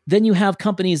 Then you have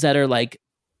companies that are like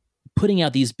putting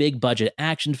out these big budget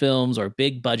action films or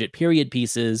big budget period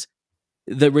pieces.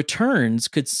 The returns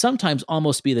could sometimes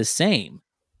almost be the same,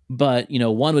 but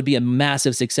one would be a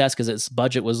massive success because its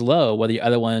budget was low, while the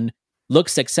other one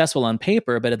looks successful on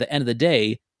paper, but at the end of the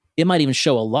day, it might even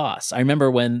show a loss. I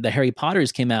remember when the Harry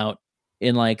Potters came out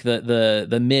in like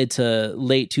the mid to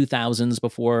late 2000s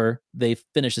before they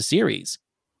finished the series.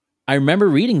 I remember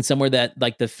reading somewhere that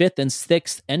like the 5th and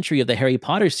 6th entry of the Harry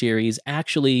Potter series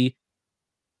actually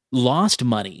lost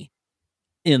money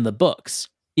in the books,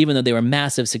 even though they were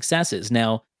massive successes.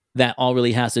 Now, that all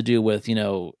really has to do with,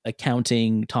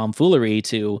 accounting tomfoolery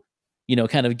to,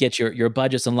 kind of get your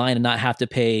budgets in line and not have to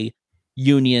pay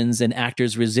unions and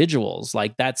actors residuals.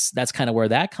 Like that's kind of where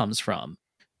that comes from.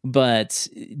 But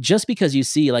just because you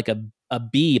see like a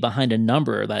B behind a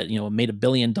number that, made $1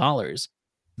 billion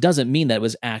doesn't mean that it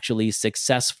was actually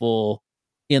successful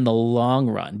in the long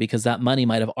run, because that money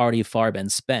might have already far been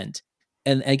spent.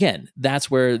 And again, that's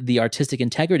where the artistic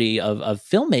integrity of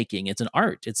filmmaking, it's an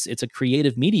art, it's a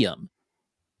creative medium,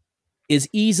 is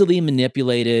easily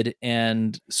manipulated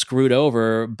and screwed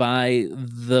over by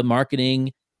the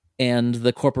marketing and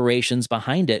the corporations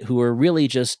behind it, who are really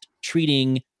just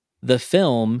treating the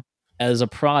film as a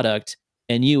product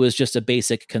and you as just a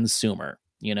basic consumer,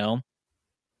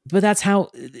 But that's how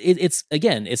it's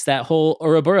again, it's that whole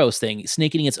Ouroboros thing,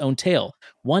 snake eating its own tail.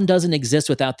 One doesn't exist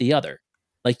without the other.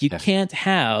 Like you can't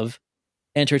have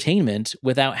entertainment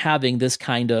without having this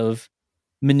kind of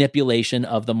manipulation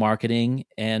of the marketing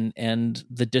and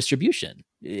the distribution.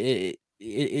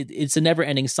 It's a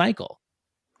never-ending cycle.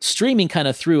 Streaming kind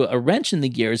of threw a wrench in the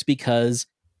gears because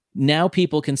now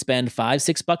people can spend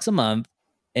 $5-6 a month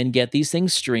and get these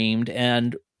things streamed.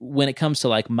 And when it comes to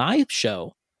like my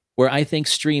show, where I think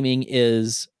streaming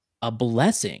is a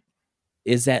blessing,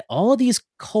 is that all of these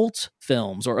cult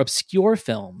films or obscure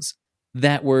films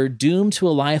that were doomed to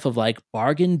a life of like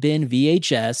bargain bin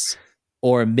VHS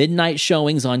or midnight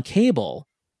showings on cable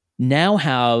now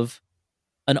have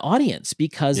an audience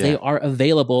because they are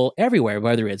available everywhere,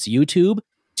 whether it's YouTube,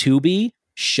 Tubi,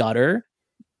 Shudder.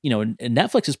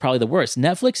 Netflix is probably the worst.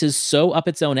 Netflix is so up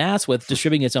its own ass with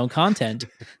distributing its own content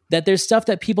that there's stuff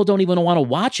that people don't even want to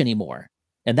watch anymore.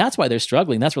 And that's why they're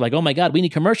struggling. That's where like, oh my God, we need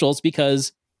commercials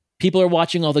because people are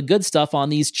watching all the good stuff on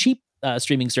these cheap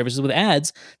streaming services with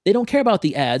ads. They don't care about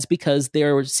the ads because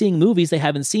they're seeing movies they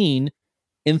haven't seen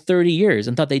in 30 years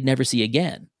and thought they'd never see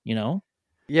again,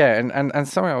 Yeah, and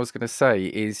something I was going to say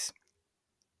is,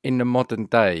 in the modern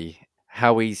day,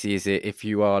 how easy is it if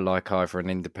you are like either an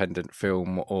independent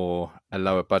film or a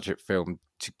lower budget film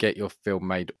to get your film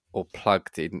made or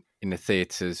plugged in the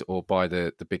theatres or by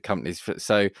the big companies?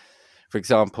 So, for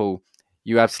example,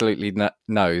 you absolutely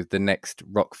know the next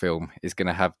rock film is going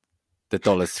to have the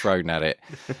dollars thrown at it.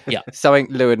 Yeah. Something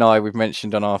Lou and I, we've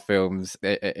mentioned on our films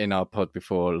in our pod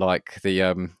before, like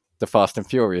the Fast and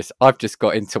Furious. I've just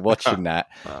got into watching that.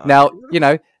 Now,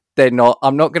 they're not,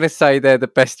 I'm not going to say they're the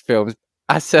best films.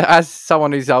 As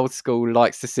someone who's old school,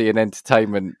 likes to see an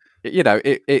entertainment,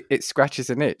 it scratches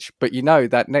an itch. But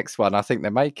that next one, I think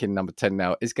they're making number 10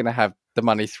 now, is going to have the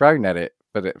money thrown at it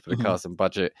for the cast and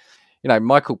budget.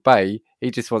 Michael Bay, he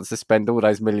just wants to spend all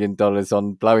those $1 million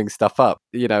on blowing stuff up.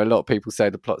 A lot of people say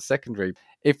the plot's secondary.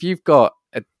 If you've got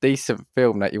a decent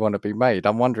film that you want to be made,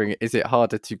 I'm wondering, is it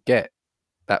harder to get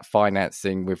that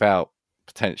financing without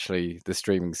potentially the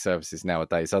streaming services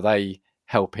nowadays? Are they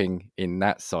helping in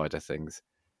that side of things?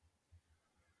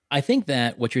 I think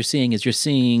that what you're seeing is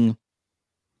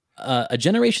a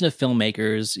generation of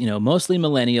filmmakers, mostly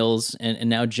millennials and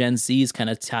now Gen Z's kind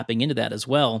of tapping into that as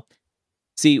well.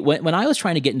 See, when I was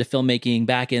trying to get into filmmaking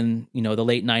back in, the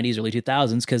late 90s, early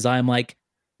 2000s, because I'm like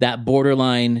that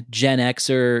borderline Gen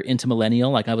Xer into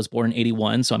millennial. Like I was born in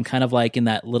 81. So I'm kind of like in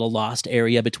that little lost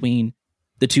area between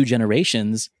the two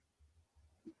generations.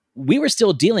 We were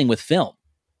still dealing with film.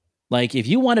 Like if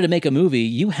you wanted to make a movie,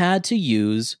 you had to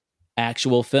use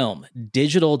actual film.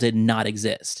 Digital did not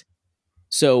exist.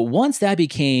 So once that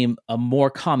became a more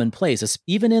commonplace,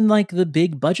 even in like the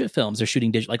big budget films, they're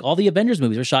shooting digital. Like all the Avengers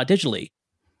movies are shot digitally.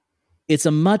 It's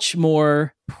a much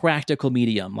more practical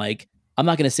medium. Like I'm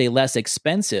not going to say less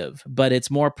expensive, but it's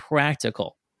more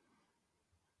practical.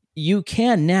 You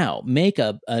can now make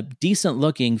a decent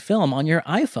looking film on your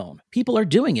iPhone. People are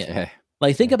doing it. Yeah.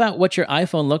 Like think about what your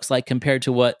iPhone looks like compared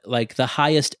to what like the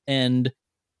highest end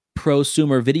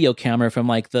prosumer video camera from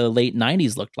like the late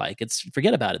 90s looked like. It's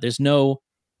forget about it. There's no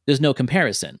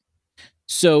comparison.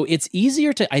 So it's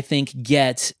easier to, I think,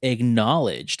 get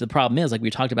acknowledged. The problem is, like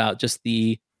we talked about, just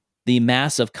the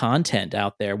mass of content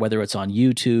out there, whether it's on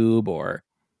YouTube or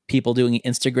people doing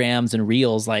Instagrams and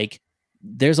Reels. Like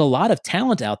there's a lot of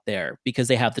talent out there because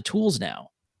they have the tools now.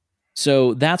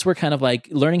 So that's where kind of like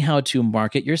learning how to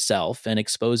market yourself and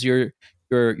expose your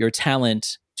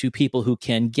talent to people who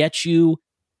can get you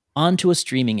onto a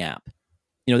streaming app.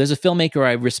 You know, there's a filmmaker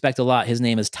I respect a lot. His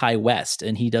name is Ty West,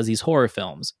 and he does these horror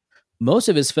films. Most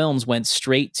of his films went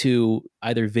straight to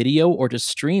either video or to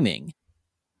streaming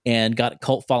and got a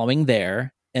cult following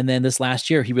there. And then this last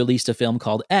year, he released a film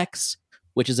called X,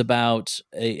 which is about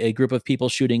a group of people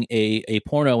shooting a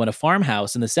porno in a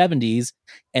farmhouse in the 70s,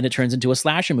 and it turns into a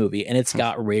slasher movie. And it's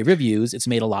got rave reviews. It's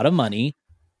made a lot of money.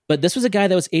 But this was a guy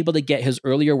that was able to get his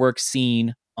earlier work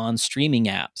seen on streaming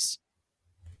apps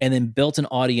and then built an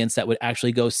audience that would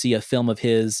actually go see a film of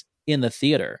his in the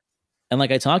theater. And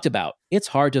like I talked about, it's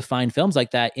hard to find films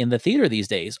like that in the theater these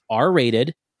days,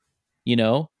 R-rated, you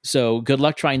know? So good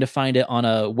luck trying to find it on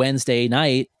a Wednesday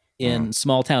night in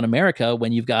small town America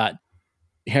when you've got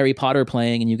Harry Potter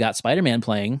playing and you've got Spider-Man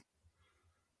playing,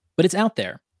 but it's out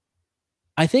there.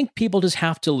 I think people just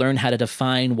have to learn how to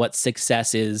define what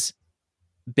success is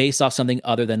based off something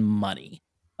other than money.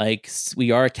 Like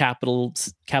we are a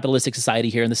capitalistic society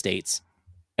here in the States.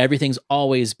 Everything's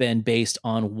always been based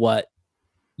on what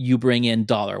you bring in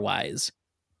dollar-wise.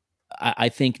 I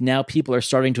think now people are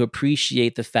starting to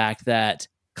appreciate the fact that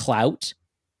clout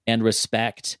and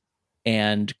respect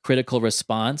and critical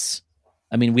response.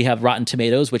 I mean, we have Rotten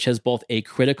Tomatoes, which has both a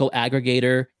critical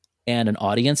aggregator and an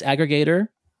audience aggregator.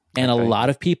 And a lot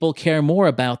of people care more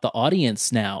about the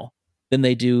audience now than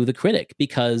they do the critic,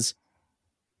 because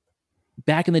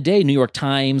back in the day, New York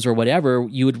Times or whatever,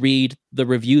 you would read the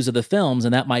reviews of the films,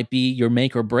 and that might be your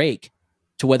make or break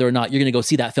to whether or not you're going to go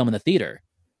see that film in the theater.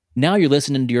 Now you're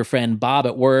listening to your friend Bob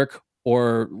at work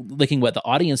or looking what the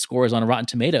audience score is on Rotten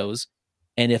Tomatoes.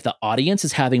 And if the audience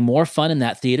is having more fun in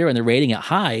that theater and they're rating it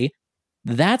high,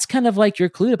 that's kind of like your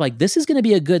clue to like, this is going to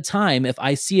be a good time if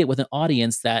I see it with an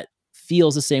audience that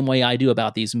feels the same way I do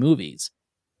about these movies.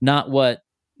 Not what,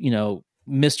 you know,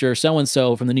 Mr.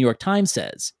 So-and-so from the New York Times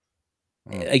says.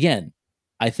 Again,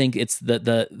 I think it's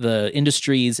the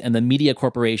industries and the media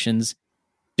corporations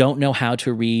don't know how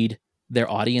to read their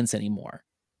audience anymore.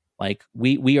 Like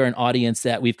we are an audience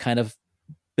that we've kind of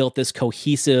built this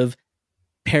cohesive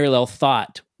parallel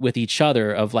thought with each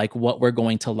other of like what we're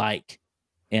going to like.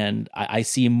 And I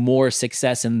see more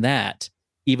success in that,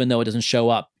 even though it doesn't show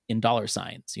up in dollar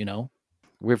signs, you know?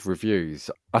 With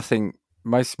reviews, I think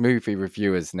most movie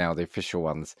reviewers now, the official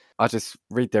ones, I just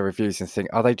read their reviews and think,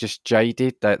 are they just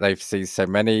jaded that they've seen so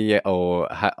many, or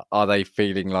are they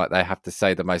feeling like they have to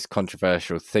say the most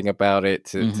controversial thing about it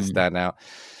to stand out?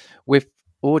 With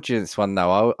audience one,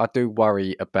 though, I do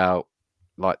worry about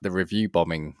like the review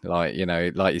bombing. Like, you know,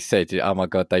 like you said, oh my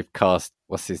God, they've cast,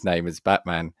 what's his name as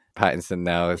Batman, Pattinson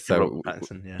now. So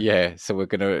Pattinson, yeah, so we're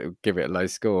going to give it a low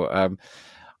score.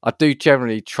 I do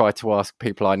generally try to ask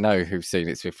people I know who've seen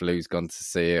it, so if Lou's gone to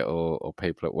see it or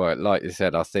people at work. Like you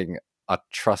said, I think I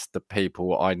trust the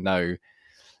people I know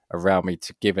around me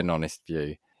to give an honest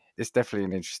view. It's definitely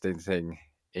an interesting thing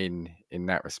in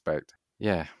that respect.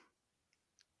 Yeah.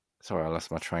 Sorry, I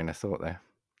lost my train of thought there.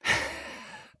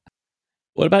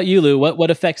 What about you, Lou?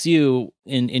 What affects you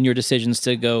in your decisions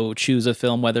to go choose a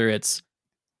film, whether it's,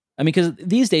 I mean, because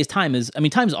these days time's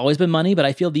always been money, but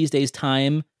I feel these days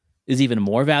time is even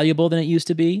more valuable than it used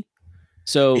to be.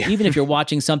 So even if you're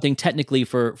watching something technically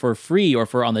for free or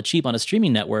for on the cheap on a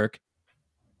streaming network,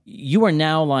 you are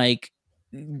now like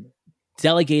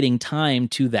delegating time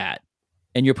to that.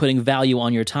 And you're putting value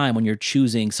on your time when you're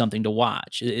choosing something to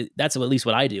watch. That's at least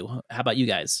what I do. How about you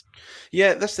guys?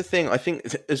 Yeah, that's the thing. I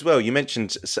think as well, you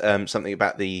mentioned something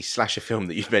about the slasher film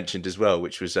that you mentioned as well,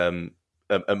 which was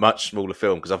a much smaller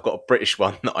film, because I've got a British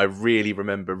one that I really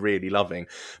remember really loving.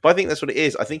 But I think that's what it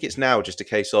is. I think it's now just a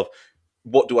case of,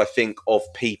 what do I think of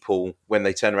people when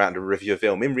they turn around to review a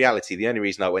film? In reality, the only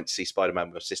reason I went to see Spider-Man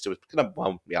with my sister was because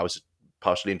I was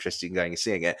partially interested in going and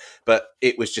seeing it, but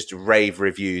it was just rave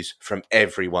reviews from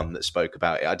everyone that spoke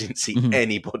about it. I didn't see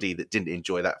anybody that didn't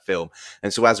enjoy that film.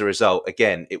 And so as a result,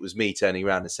 again, it was me turning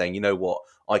around and saying, you know what,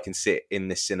 I can sit in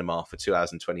this cinema for 2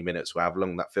 hours and 20 minutes, or however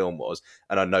long that film was,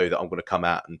 and I know that I'm going to come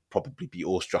out and probably be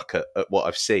awestruck at what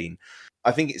I've seen.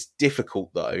 I think it's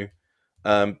difficult though,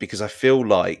 because I feel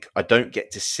like I don't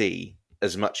get to see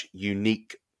as much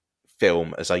unique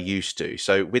film as I used to.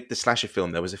 So with the slasher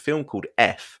film, there was a film called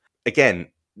F. Again,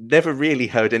 never really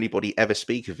heard anybody ever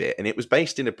speak of it. And it was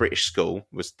based in a British school,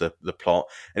 was the plot.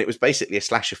 And it was basically a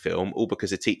slasher film, all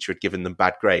because a teacher had given them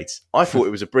bad grades. I thought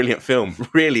it was a brilliant film,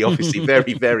 really, obviously,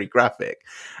 very, very graphic.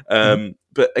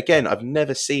 But again, I've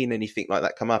never seen anything like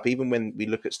that come up. Even when we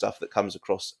look at stuff that comes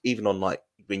across, even on like,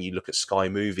 when you look at Sky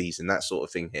Movies and that sort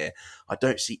of thing here, I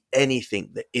don't see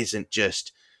anything that isn't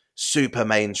just super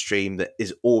mainstream, that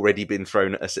is already been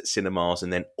thrown at us at cinemas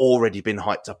and then already been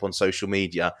hyped up on social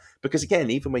media. Because again,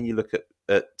 even when you look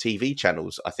at TV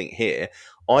channels, I think here,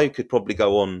 I could probably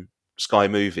go on Sky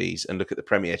Movies and look at the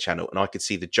Premiere channel, and I could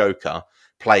see the Joker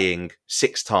playing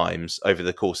 6 times over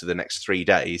the course of the next 3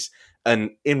 days.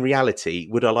 And in reality,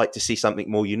 would I like to see something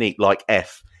more unique like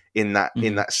F in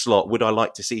that slot? Would I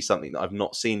like to see something that I've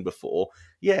not seen before?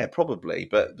 Yeah, probably.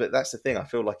 But that's the thing. I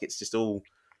feel like it's just all,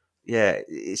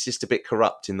 it's just a bit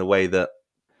corrupt in the way that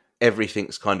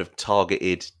everything's kind of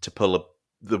targeted to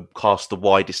cast the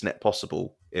widest net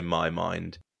possible, in my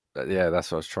mind. Yeah,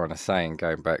 that's what I was trying to say. And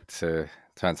going back to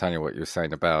Antonio, what you were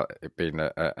saying about it being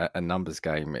a numbers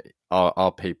game,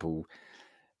 are people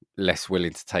less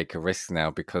willing to take a risk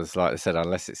now? Because, like I said,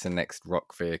 unless it's the next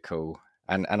rock vehicle,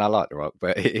 and I like the Rock,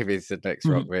 but if it's the next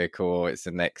rock vehicle, or it's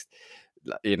the next,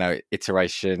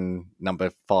 iteration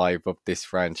number 5 of this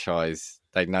franchise,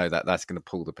 they know that that's going to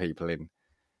pull the people in.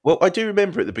 Well, I do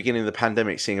remember at the beginning of the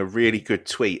pandemic seeing a really good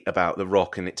tweet about The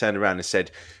Rock, and it turned around and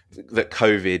said that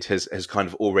COVID has kind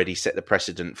of already set the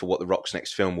precedent for what The Rock's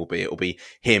next film will be. It will be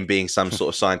him being some sort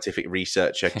of scientific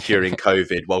researcher curing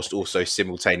COVID whilst also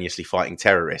simultaneously fighting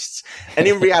terrorists. And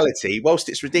in reality, whilst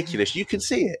it's ridiculous, you can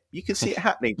see it. You can see it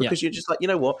happening, because you're just like, you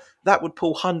know what? That would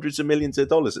pull hundreds of millions of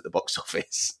dollars at the box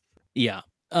office. Yeah.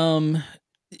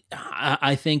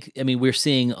 I think, we're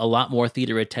seeing a lot more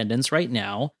theater attendance right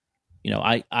now.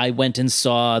 I went and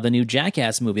saw the new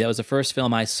Jackass movie. That was the first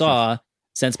film I saw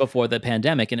since before the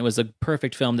pandemic, and it was a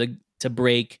perfect film to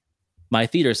break my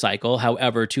theater cycle.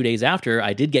 However, 2 days after,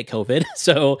 I did get COVID,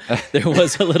 so there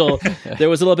was a little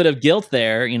bit of guilt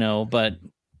there, But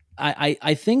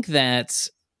I think that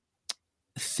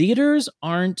theaters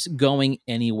aren't going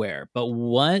anywhere. But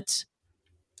what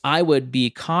I would be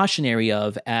cautionary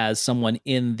of as someone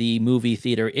in the movie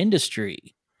theater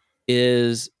industry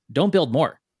is, don't build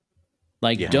more.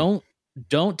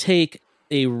 Don't take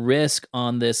a risk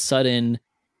on this sudden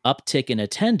uptick in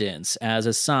attendance as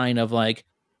a sign of like,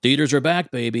 theaters are back,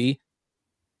 baby.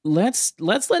 Let's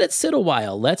let it sit a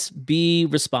while. Let's be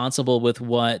responsible with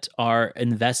what our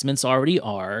investments already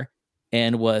are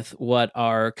and with what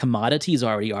our commodities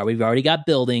already are. We've already got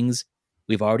buildings.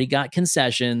 We've already got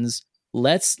concessions.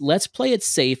 Let's play it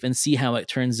safe and see how it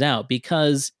turns out,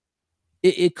 because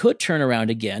it could turn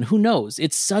around again. Who knows?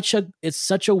 It's such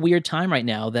a weird time right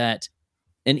now that,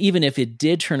 and even if it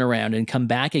did turn around and come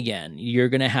back again, you're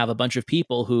going to have a bunch of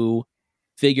people who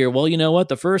figure, well, you know what?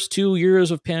 The first 2 years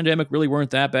of pandemic really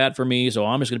weren't that bad for me, so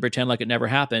I'm just going to pretend like it never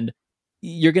happened.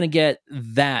 You're going to get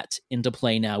that into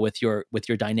play now with your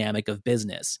dynamic of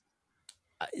business.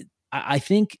 I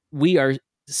think we are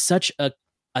such a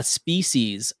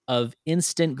species of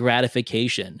instant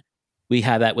gratification. We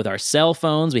have that with our cell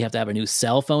phones. We have to have a new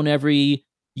cell phone every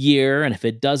year. And if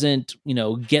it doesn't,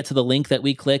 get to the link that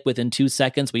we click within 2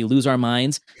 seconds, we lose our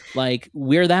minds. Like,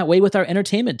 we're that way with our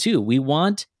entertainment too. We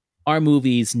want our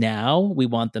movies now. We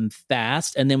want them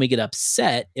fast. And then we get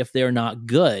upset if they're not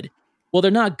good. Well,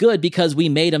 they're not good because we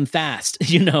made them fast.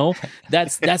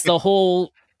 That's the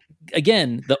whole,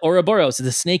 again, the Ouroboros,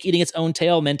 the snake eating its own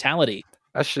tail mentality.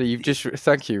 Actually,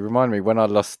 thank you. Remind me when I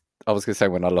lost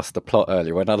the plot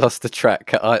earlier, when I lost the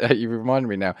track, you remind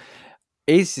me now.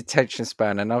 Is attention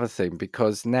span another thing?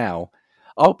 Because now,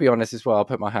 I'll be honest as well, I'll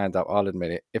put my hand up, I'll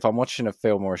admit it. If I'm watching a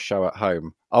film or a show at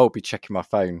home, I'll be checking my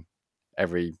phone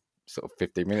every sort of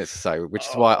 15 minutes or so, which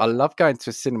is why I love going to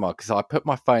a cinema, because I put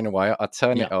my phone away, I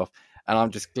turn it off, and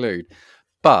I'm just glued.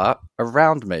 But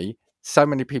around me, so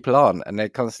many people aren't, and they're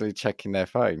constantly checking their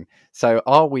phone. So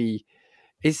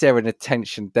is there an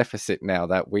attention deficit now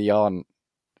that we aren't,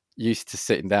 used to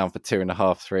sitting down for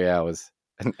 2.5, 3 hours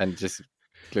and just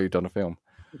glued on a film.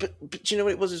 But do you know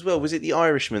what it was as well? Was it The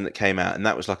Irishman that came out, and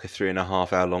that was like a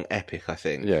 3.5 hour long epic? I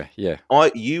think. Yeah.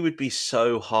 You would be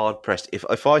so hard pressed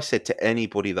if I said to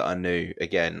anybody that I knew,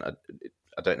 again,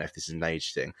 I don't know if this is an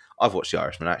age thing. I've watched The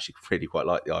Irishman. I actually really quite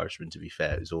like The Irishman. To be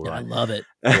fair, it was all right. I love it.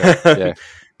 Yeah.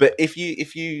 But if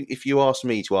you ask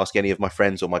me to ask any of my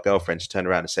friends or my girlfriend to turn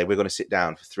around and say we're going to sit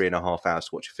down for 3.5 hours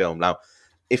to watch a film, now,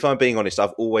 if I'm being honest,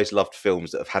 I've always loved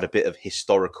films that have had a bit of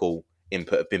historical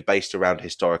input, have been based around a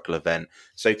historical event.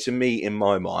 So to me, in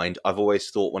my mind, I've always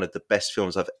thought one of the best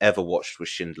films I've ever watched was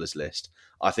Schindler's List.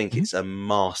 I think it's a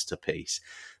masterpiece.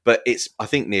 But it's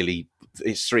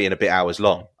 3 and a bit hours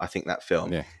long, I think, that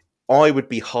film. Yeah. I would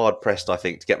be hard pressed, I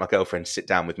think, to get my girlfriend to sit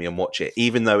down with me and watch it.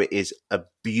 Even though it is a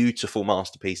beautiful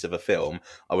masterpiece of a film,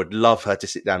 I would love her to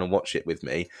sit down and watch it with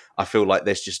me. I feel like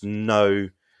there's just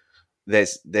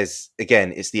there's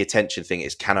again, it's the attention thing.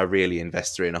 It's, can I really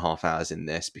invest 3.5 hours in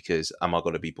this? Because am I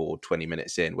going to be bored 20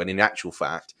 minutes in? When in actual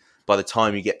fact, by the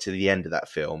time you get to the end of that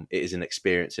film, it is an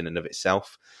experience in and of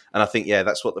itself. And I think,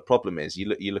 that's what the problem is.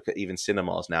 You look at even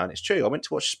cinemas now, and it's true. I went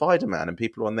to watch Spider-Man, and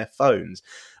people are on their phones,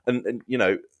 and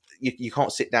you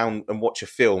can't sit down and watch a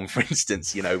film, for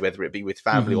instance, whether it be with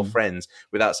family or friends,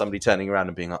 without somebody turning around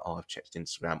and being like, oh, I've checked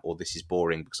Instagram, or this is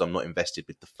boring because I'm not invested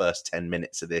with the first 10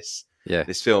 minutes of this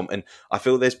film. And I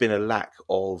feel there's been a lack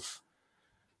of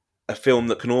a film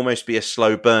that can almost be a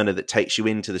slow burner that takes you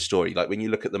into the story. Like when you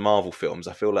look at the Marvel films,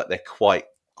 I feel like they're quite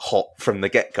hot from the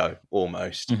get-go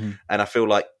almost. And I feel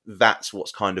like that's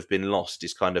what's kind of been lost,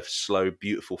 is kind of slow,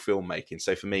 beautiful filmmaking.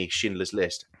 So for me, Schindler's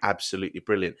List, absolutely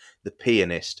brilliant. The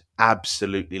Pianist,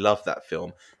 absolutely love that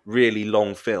film. Really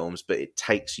long films, but it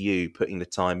takes you putting the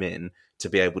time in to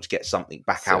be able to get something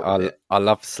back out of it. I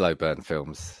love slow burn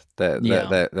films. They're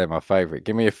my favourite.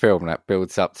 Give me a film that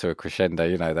builds up to a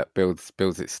crescendo, that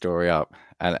builds its story up,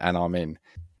 and I'm in.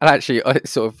 And actually,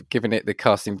 sort of giving it the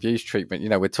casting views treatment,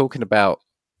 we're talking about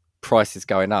prices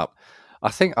going up. I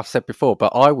think I've said before,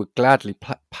 but I would gladly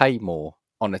pay more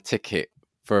on a ticket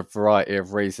for a variety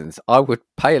of reasons. I would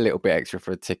pay a little bit extra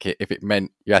for a ticket if it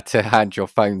meant you had to hand your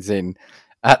phones in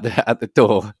at the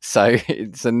door, so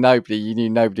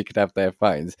nobody could have their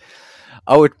phones.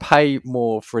 I would pay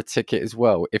more for a ticket as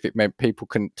well if it meant people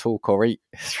couldn't talk or eat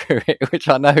through it, which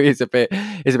I know is a bit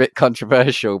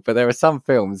controversial. But there are some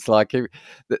films like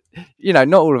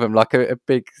not all of them, like a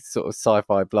big sort of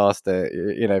sci-fi blaster,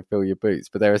 fill your boots.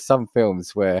 But there are some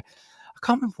films where I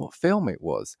can't remember what film it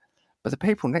was, but the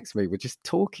people next to me were just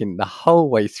talking the whole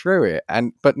way through it,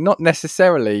 but not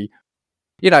necessarily.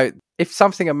 If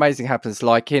something amazing happens,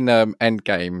 like in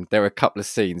Endgame, there are a couple of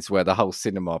scenes where the whole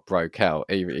cinema broke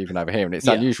out, even over here, and it's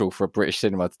unusual for a British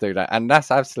cinema to do that, and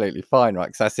that's absolutely fine, right?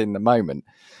 Because that's in the moment.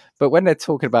 But when they're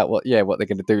talking about what they're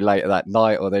going to do later that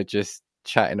night, or they're just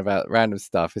chatting about random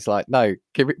stuff, it's like, no,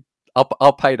 give it.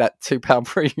 I'll pay that £2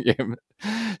 premium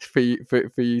for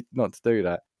you not to do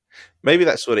that. Maybe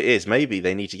that's what it is. Maybe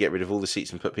they need to get rid of all the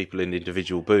seats and put people in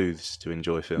individual booths to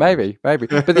enjoy films. Maybe. But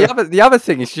the other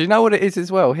thing is, you know what it is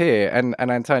as well here, and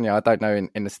Antonio, I don't know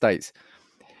in the States.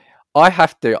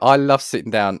 I love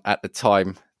sitting down at the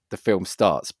time the film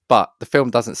starts, but the film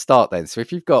doesn't start then. So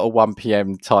if you've got a 1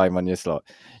 p.m. time on your slot,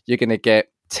 you're going to get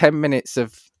 10 minutes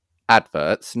of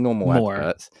adverts,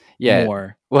 adverts. Yeah.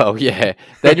 More. Well, yeah.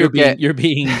 Then you're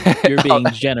being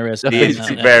generous. He's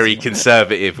very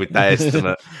conservative with that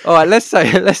estimate. All right, let's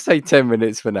say 10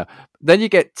 minutes for now. Then you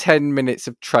get 10 minutes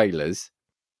of trailers.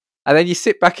 And then you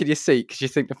sit back in your seat because you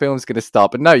think the film's going to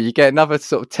start. But no, you get another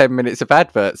sort of 10 minutes of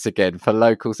adverts again for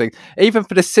local things. Even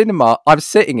for the cinema I'm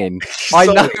sitting in. I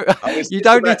know you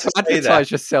don't need to advertise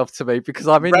yourself to me because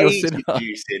I'm in your cinema.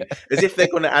 As if they're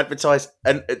going to advertise,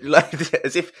 and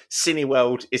as if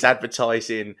Cineworld is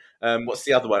advertising. What's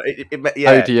the other one?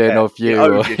 Odeon of you.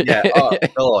 Odeon, yeah. Oh,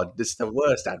 God, this is the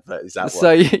worst advert. Is that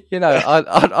so,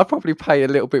 one? I'd probably pay a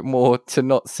little bit more to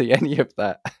not see any of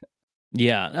that.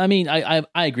 Yeah, I mean, I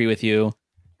agree with you.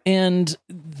 And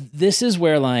this is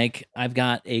where, I've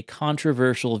got a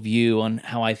controversial view on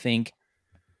how I think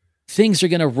things are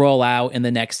going to roll out in the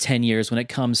next 10 years when it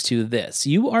comes to this.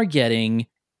 You are getting,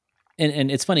 and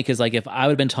it's funny because, if I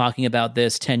would have been talking about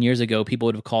this 10 years ago, people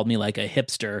would have called me a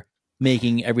hipster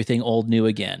making everything old new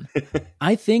again.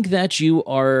 I think that you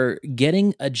are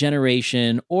getting a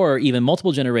generation or even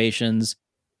multiple generations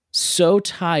so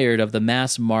tired of the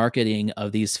mass marketing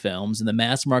of these films and the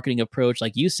mass marketing approach,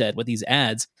 like you said, with these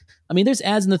ads. I mean, there's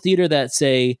ads in the theater that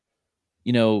say,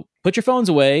 put your phones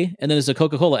away. And then there's a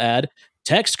Coca-Cola ad,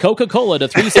 text Coca-Cola to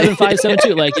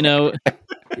 37572.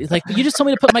 You just told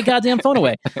me to put my goddamn phone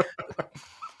away.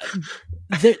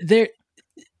 There,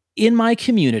 in my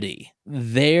community,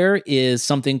 there is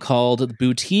something called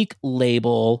boutique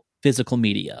label physical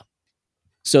media.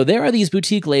 So there are these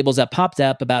boutique labels that popped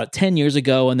up about 10 years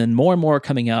ago, and then more and more are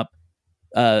coming up.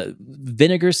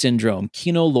 Vinegar Syndrome,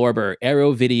 Kino Lorber,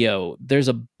 Arrow Video. There's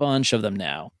a bunch of them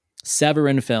now.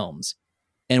 Severin Films.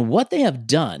 And what they have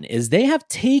done is they have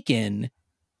taken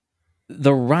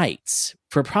the rights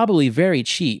for probably very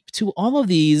cheap to all of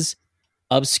these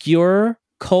obscure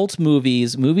cult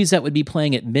movies that would be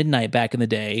playing at midnight back in the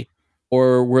day,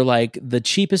 or were like the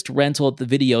cheapest rental at the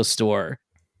video store.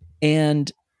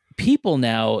 And people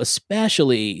now,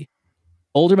 especially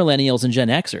older millennials and Gen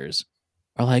Xers,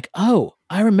 are like, oh,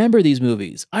 I remember these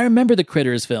movies. I remember the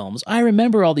Critters films. I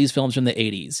remember all these films from the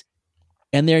 80s.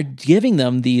 And they're giving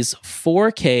them these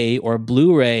 4K or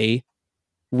Blu-ray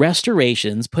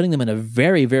restorations, putting them in a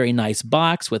very, very nice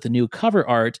box with a new cover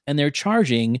art, and they're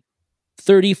charging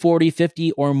 30, 40,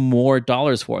 50 or more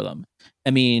dollars for them.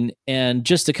 I mean, and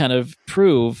just to kind of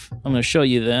prove, I'm going to show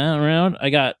you that around. I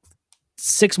got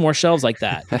 6 more shelves like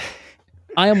that.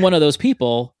 I am one of those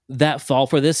people that fall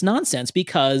for this nonsense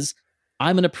because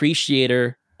I'm an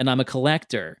appreciator and I'm a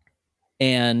collector.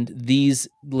 And these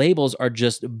labels are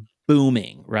just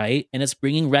booming, right? And it's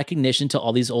bringing recognition to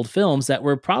all these old films that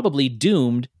were probably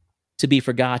doomed to be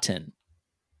forgotten.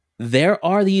 There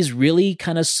are these really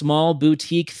kind of small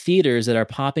boutique theaters that are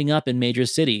popping up in major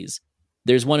cities.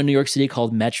 There's one in New York City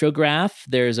called Metrograph.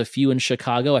 There's a few in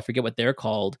Chicago. I forget what they're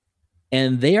called.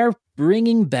 And they are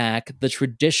bringing back the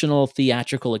traditional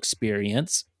theatrical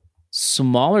experience,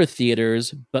 smaller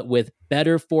theaters, but with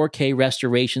better 4K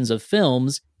restorations of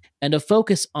films and a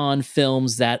focus on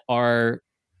films that are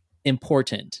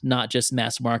important, not just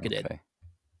mass marketed. Okay.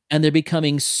 And they're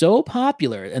becoming so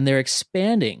popular and they're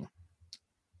expanding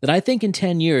that I think in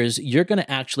 10 years, you're going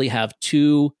to actually have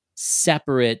 2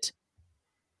 separate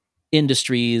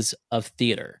industries of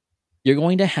theater. You're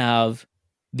going to have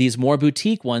these more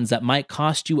boutique ones that might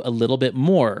cost you a little bit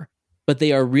more, but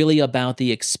they are really about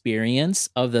the experience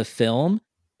of the film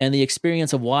and the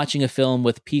experience of watching a film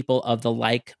with people of the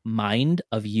like mind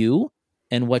of you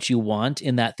and what you want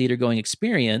in that theater going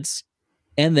experience.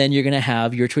 And then you're going to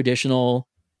have your traditional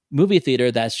movie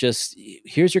theater that's just,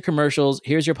 here's your commercials,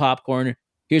 here's your popcorn,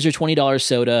 here's your $20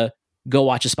 soda, go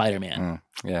watch a Spider-Man.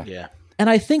 Yeah. And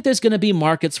I think there's going to be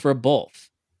markets for both.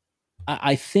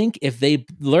 I think if they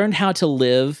learned how to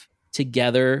live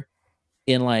together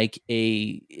in like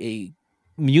a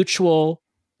mutual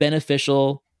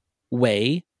beneficial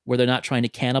way where they're not trying to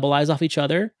cannibalize off each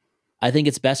other, I think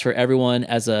it's best for everyone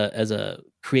as a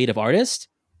creative artist,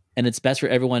 and it's best for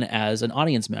everyone as an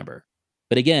audience member.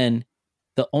 But again,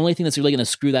 the only thing that's really going to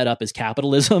screw that up is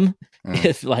capitalism.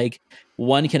 If like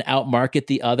one can outmarket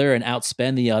the other and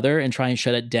outspend the other and try and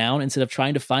shut it down instead of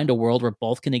trying to find a world where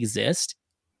both can exist.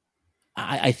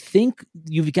 I think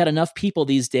you've got enough people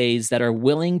these days that are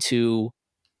willing to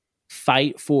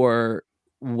fight for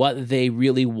what they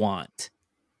really want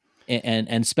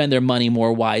and spend their money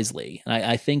more wisely. And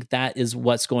I think that is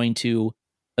what's going to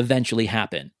eventually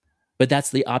happen. But that's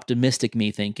the optimistic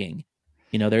me thinking.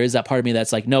 You know, there is that part of me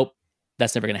that's like, nope,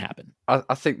 that's never going to happen.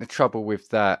 I think the trouble with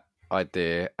that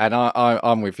idea, and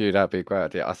I'm with you, that'd be a great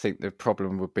idea. I think the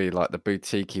problem would be like the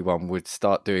boutique-y one would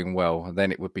start doing well, and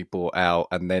then it would be bought out,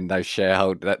 and then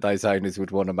those owners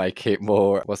would want to make it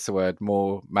more,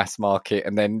 more mass market,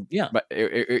 and then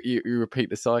you repeat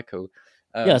the cycle.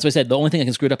 That's what I said. The only thing that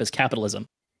can screw it up is capitalism.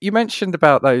 You mentioned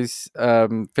about those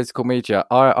physical media.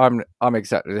 I'm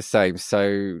exactly the same.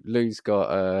 So Lou's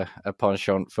got a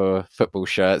penchant for football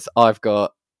shirts. I've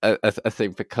got a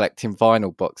thing for collecting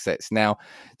vinyl box sets. Now,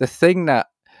 the thing that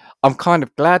I'm kind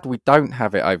of glad we don't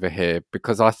have it over here,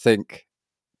 because I think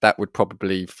that would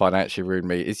probably financially ruin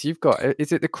me, is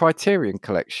is it the Criterion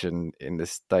collection in the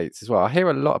States as well? I hear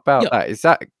a lot about that. Is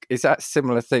that a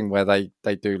similar thing where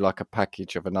they do like a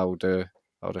package of an older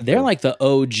They're film? like the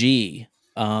OG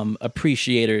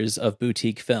appreciators of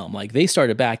boutique film. Like they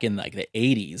started back in like the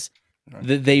 80s.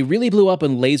 Right. They really blew up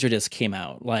when Laserdisc came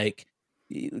out. Like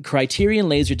Criterion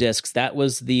Laserdiscs, that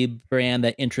was the brand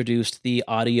that introduced the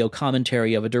audio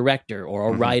commentary of a director or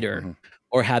a writer,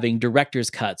 or having director's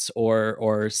cuts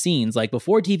or scenes. Like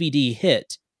before DVD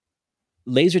hit,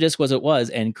 Laserdisc was it was,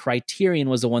 and Criterion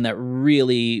was the one that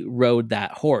really rode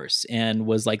that horse and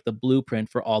was like the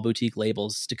blueprint for all boutique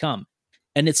labels to come.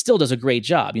 And it still does a great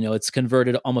job. You know, it's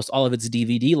converted almost all of its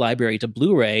DVD library to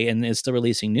Blu-ray and is still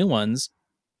releasing new ones.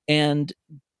 And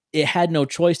it had no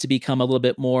choice to become a little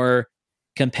bit more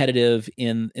competitive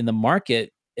in the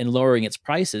market and lowering its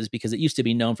prices, because it used to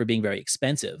be known for being very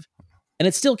expensive. And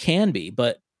it still can be,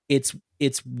 but it's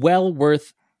well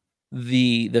worth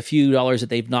the few dollars that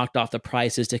they've knocked off the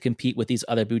prices to compete with these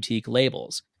other boutique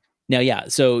labels. Now, yeah,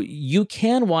 so you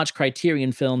can watch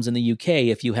Criterion films in the UK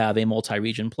if you have a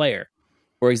multi-region player.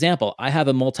 For example, I have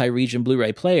a multi-region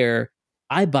Blu-ray player.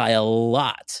 I buy a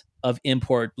lot of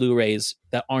import Blu-rays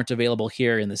that aren't available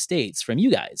here in the States from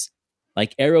you guys.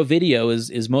 Like Arrow Video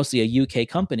is mostly a UK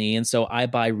company, and so I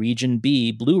buy Region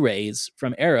B Blu-rays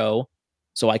from Arrow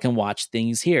so I can watch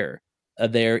things here.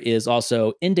 There is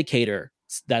also Indicator.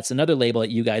 That's another label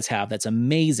that you guys have that's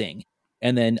amazing.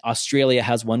 And then Australia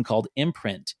has one called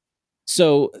Imprint.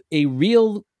 So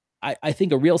I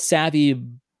think a real savvy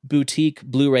boutique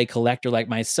Blu-ray collector like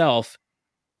myself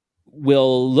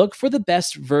will look for the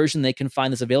best version they can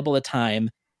find that's available at the time,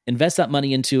 invest that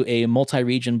money into a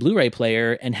multi-region Blu-ray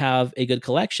player, and have a good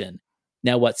collection.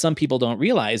 Now, what some people don't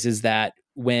realize is that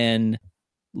when,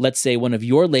 let's say, one of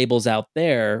your labels out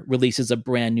there releases a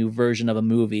brand new version of a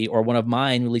movie, or one of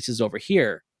mine releases over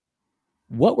here,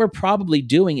 what we're probably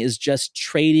doing is just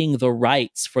trading the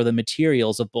rights for the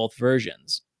materials of both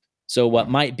versions. So what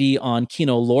might be on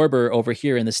Kino Lorber over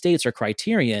here in the States or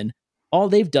Criterion, all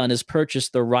they've done is purchase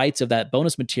the rights of that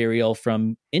bonus material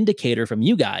from Indicator from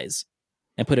you guys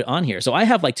and put it on here. So I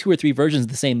have like 2 or 3 versions of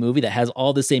the same movie that has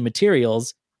all the same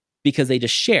materials because they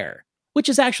just share, which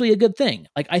is actually a good thing.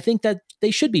 Like, I think that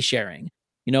they should be sharing.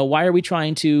 You know, why are we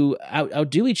trying to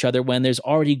outdo each other when there's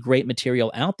already great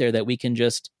material out there that we can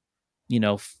just,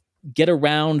 get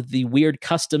around the weird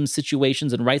custom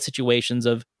situations and right situations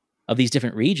of these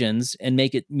different regions and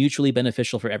make it mutually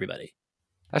beneficial for everybody.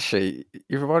 Actually,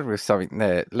 you reminded me of something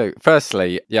there. Look,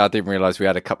 firstly, I didn't realise we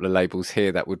had a couple of labels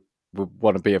here that would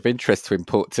want to be of interest to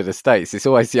import to the States. It's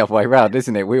always the other way around,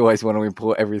 isn't it? We always want to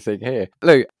import everything here.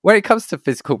 Look, when it comes to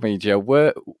physical media,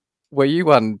 were you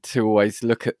one to always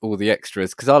look at all the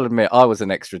extras? Because I'll admit, I was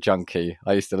an extra junkie.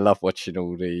 I used to love watching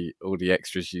all the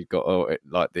extras you got,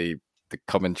 like the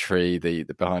commentary, the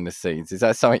behind the scenes. Is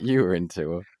that something you were into?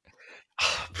 Or?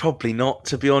 Probably not,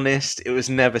 to be honest. It was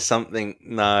never something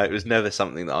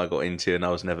that I got into, and I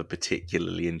was never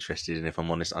particularly interested in, if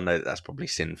I'm honest. I know that's probably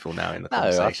sinful now in the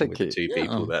conversation with the two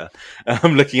people there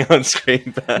I'm looking on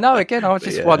screen. But, no, again, I was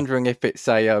just wondering if it's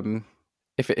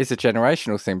if it is a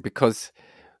generational thing, because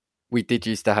we did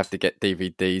used to have to get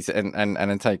DVDs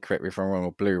and take, correct me if I'm wrong,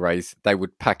 or Blu-rays. They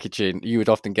would package in. You would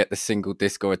often get the single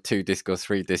disc or a 2-disc or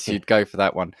 3-disc. You'd go for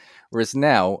that one. Whereas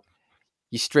now,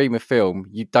 you stream a film,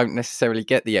 you don't necessarily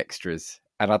get the extras,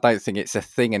 and I don't think it's a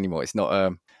thing anymore. It's not.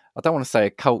 I don't want to say a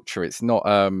culture. It's not.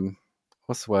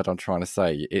 What's the word I'm trying to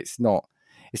say? It's not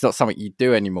something you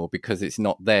do anymore because it's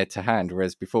not there to hand.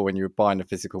 Whereas before, when you were buying the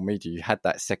physical media, you had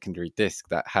that secondary disc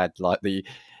that had like the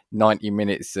 90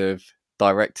 minutes of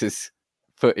director's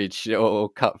footage or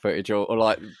cut footage, or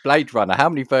like Blade Runner. How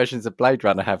many versions of Blade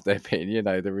Runner have there been?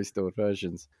 The restored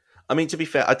versions. I mean, to be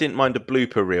fair, I didn't mind a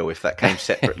blooper reel if that came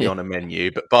separately on a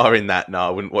menu, but barring that, no, I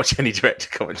wouldn't watch any director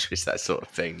commentaries, that sort of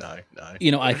thing. No.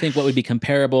 I think what would be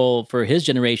comparable for his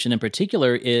generation in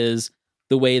particular is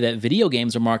the way that video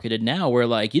games are marketed now, where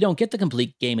like you don't get the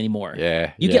complete game anymore.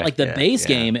 You get like the base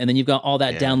game, and then you've got all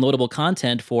that downloadable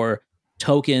content for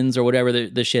tokens or whatever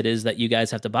the shit is that you guys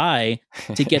have to buy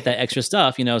to get that extra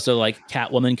stuff, so like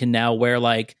Catwoman can now wear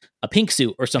like a pink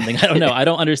suit or something. I don't know. I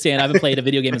don't understand. I haven't played a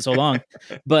video game in so long,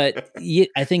 but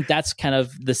I think that's kind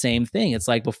of the same thing. It's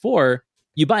like before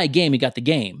you buy a game, you got the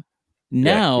game.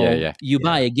 Now you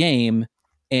buy a game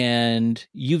and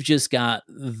you've just got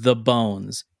the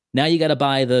bones. Now you got to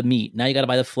buy the meat. Now you got to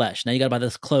buy the flesh. Now you got to buy the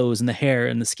clothes and the hair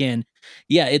and the skin.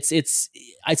 Yeah. It's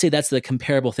I'd say that's the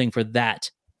comparable thing for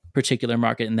that particular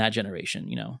market in that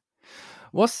generation.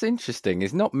 What's interesting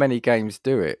is not many games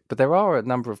do it, but there are a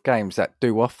number of games that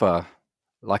do offer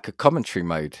like a commentary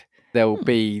mode. There will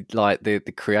be like the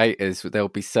creators, there'll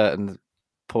be certain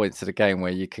points of the game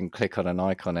where you can click on an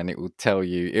icon and it will tell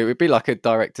you, it would be like a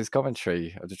director's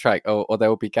commentary of the track, or there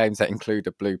will be games that include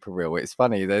a blooper reel. It's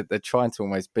funny, they're trying to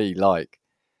almost be like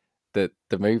the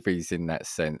movies in that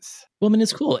sense. Well, I mean,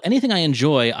 it's cool. Anything I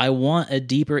enjoy, I want a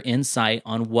deeper insight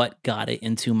on what got it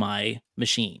into my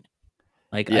machine.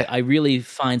 Like, I really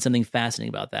find something fascinating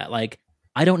about that. Like,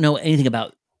 I don't know anything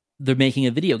about the making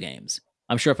of video games.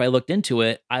 I'm sure if I looked into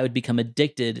it, I would become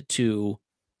addicted to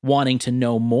wanting to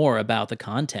know more about the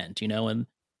content, and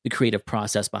the creative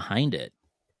process behind it.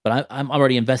 But I'm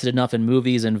already invested enough in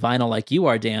movies and vinyl like you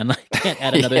are, Dan. I can't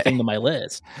add another thing to my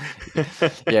list.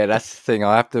 Yeah, that's the thing.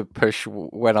 I have to push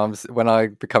when I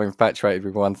become infatuated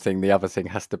with one thing, the other thing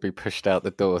has to be pushed out the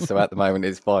door. So at the moment,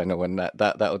 it's vinyl, and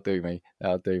that'll do me.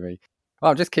 That'll do me. Well,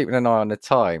 I'm just keeping an eye on the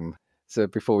time. So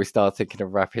before we start thinking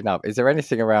of wrapping up, is there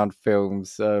anything around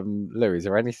films, Lou? Is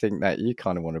there anything that you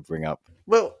kind of want to bring up?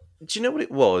 Well, Do you know what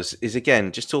it was? Is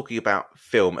again just talking about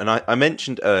film, and I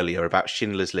mentioned earlier about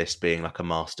Schindler's List being like a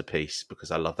masterpiece because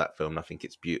I love that film and I think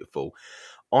it's beautiful.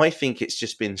 I think it's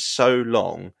just been so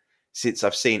long since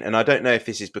I've seen, and I don't know if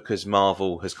this is because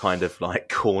Marvel has kind of like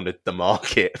cornered the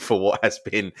market for what has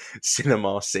been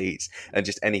cinema seats and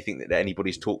just anything that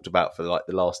anybody's talked about for like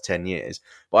the last 10 years.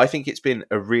 But I think it's been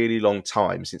a really long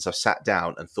time since I've sat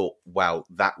down and thought, wow,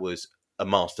 that was a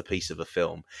masterpiece of a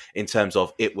film in terms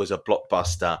of it was a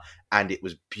blockbuster and it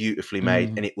was beautifully made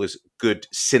and it was good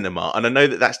cinema. And I know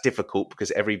that that's difficult because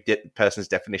every person's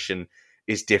definition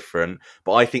is different,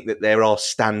 but I think that there are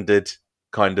standard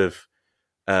kind of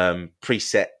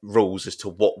preset rules as to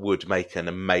what would make an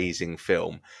amazing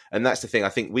film. And that's the thing. I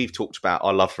think we've talked about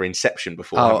our love for Inception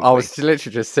before. I was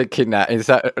literally just thinking that.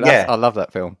 I love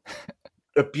that film.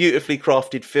 A beautifully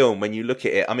crafted film when you look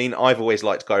at it. I mean, I've always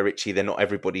liked Guy Ritchie. They're not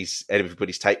everybody's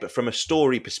take, but from a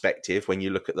story perspective, when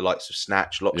you look at the likes of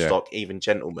Snatch, Lock, Stock, even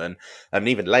Gentleman, and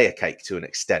even Layer Cake to an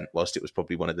extent, whilst it was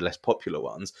probably one of the less popular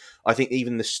ones, I think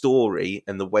even the story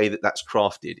and the way that that's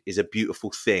crafted is a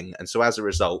beautiful thing. And so as a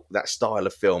result, that style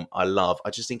of film I love. I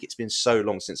just think it's been so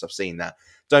long since I've seen that.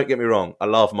 Don't get me wrong, I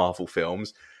love Marvel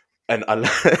films. And I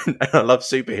love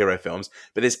superhero films,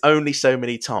 but there's only so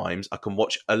many times I can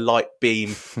watch a light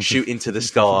beam shoot into the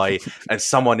sky and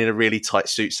someone in a really tight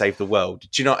suit save the world.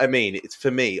 Do you know what I mean? It's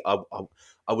for me. I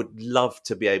would love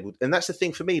to be able, and that's the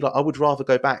thing for me. Like I would rather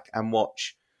go back and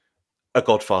watch a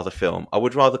Godfather film. I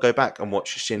would rather go back and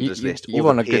watch Schindler's List. You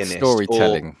want a good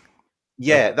storytelling.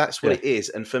 That's what it is.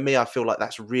 And for me, I feel like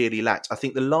that's really lacked. I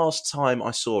think the last time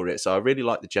I saw it, so I really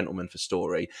liked The Gentleman for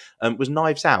story, was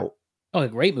Knives Out. Oh, a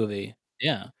great movie.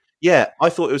 Yeah. Yeah, I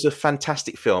thought it was a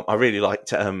fantastic film. I really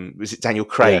liked, was it Daniel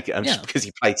Craig? Just because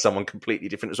he played someone completely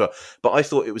different as well. But I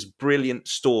thought it was brilliant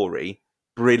story,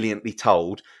 brilliantly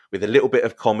told, with a little bit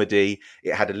of comedy.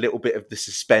 It had a little bit of the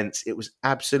suspense. It was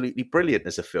absolutely brilliant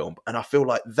as a film. And I feel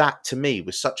like that, to me,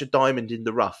 was such a diamond in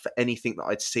the rough for anything that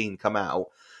I'd seen come out.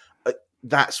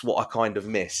 That's what I kind of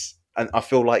miss. And I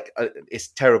feel like it's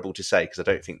terrible to say because I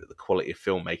don't think that the quality of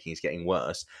filmmaking is getting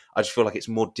worse. I just feel like it's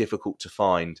more difficult to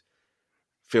find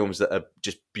films that are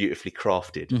just beautifully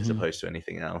crafted as opposed to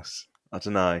anything else. I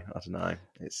don't know.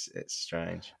 It's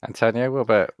strange. Antonio,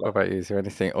 what about you? Is there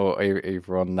anything or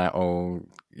either on that or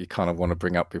you kind of want to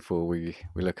bring up before we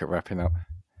look at wrapping up?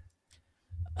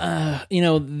 I've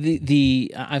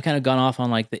kind of gone off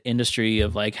on like the industry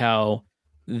of like how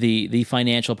the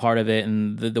financial part of it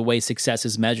and the way success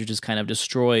is measured has kind of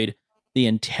destroyed the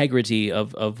integrity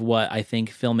of what I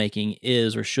think filmmaking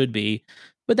is or should be.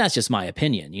 But that's just my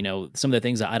opinion. You know, some of the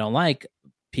things that I don't like,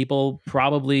 people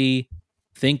probably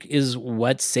think is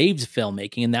what saves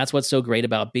filmmaking. And that's what's so great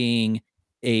about being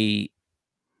I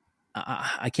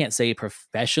can't say a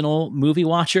professional movie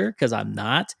watcher because I'm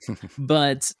not,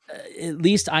 but at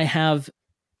least I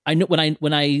know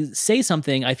when I say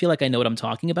something, I feel like I know what I'm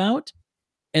talking about.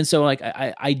 And so like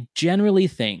I generally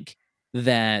think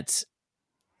that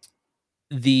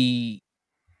the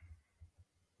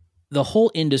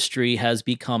whole industry has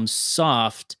become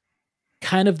soft,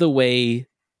 kind of the way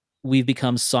we've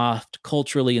become soft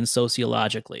culturally and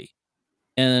sociologically.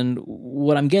 And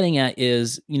what I'm getting at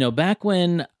is, you know, back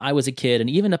when I was a kid and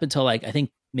even up until like, I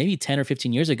think maybe 10 or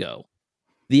 15 years ago,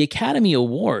 the Academy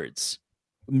Awards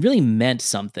really meant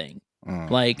something.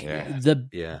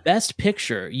 The best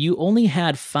picture, you only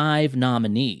had 5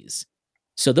 nominees.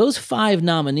 So those 5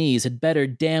 nominees had better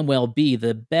damn well be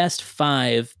the best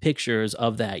 5 pictures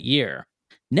of that year.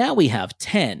 Now we have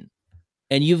 10.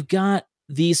 And you've got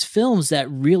these films that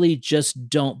really just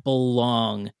don't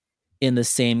belong in the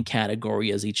same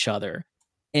category as each other.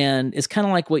 And it's kind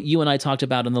of like what you and I talked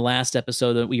about in the last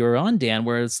episode that we were on, Dan,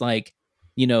 where it's like,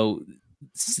 you know,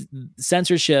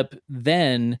 censorship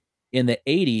then in the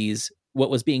 80s, what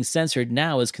was being censored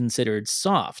now is considered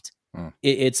soft.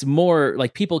 It's more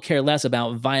like people care less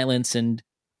about violence and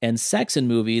sex in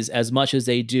movies as much as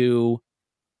they do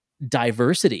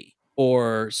diversity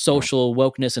or social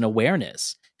wokeness and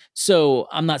awareness. So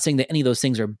I'm not saying that any of those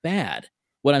things are bad.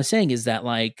 What I'm saying is that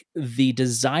like the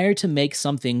desire to make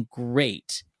something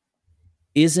great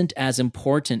isn't as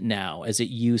important now as it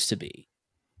used to be.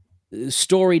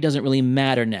 Story doesn't really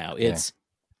matter now.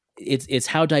 It's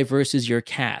how diverse is your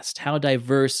cast? How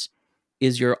diverse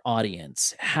is your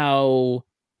audience? How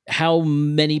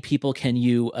many people can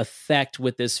you affect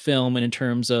with this film? And in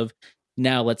terms of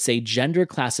now, let's say gender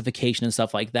classification and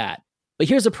stuff like that. But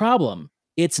here's the problem.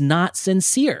 It's not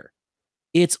sincere.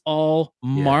 It's all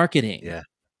marketing. Yeah.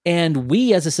 And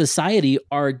we as a society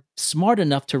are smart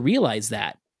enough to realize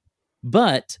that.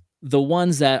 But the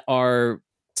ones that are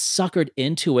suckered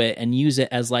into it and use it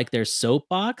as like their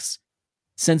soapbox,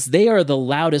 since they are the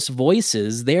loudest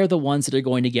voices, they're the ones that are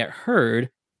going to get heard.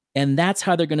 And that's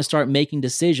how they're going to start making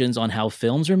decisions on how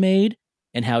films are made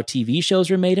and how TV shows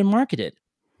are made and marketed.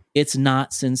 It's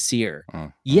not sincere.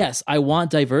 Yes, I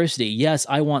want diversity. Yes,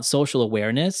 I want social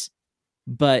awareness,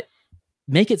 but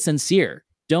make it sincere.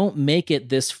 Don't make it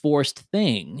this forced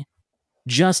thing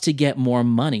just to get more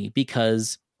money,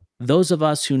 because those of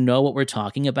us who know what we're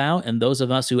talking about and those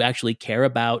of us who actually care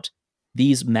about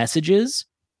these messages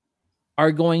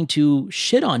are going to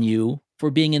shit on you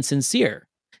for being insincere.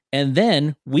 And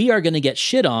then we are going to get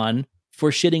shit on for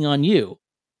shitting on you.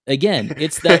 Again,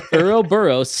 it's that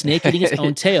Ouroboros snake eating its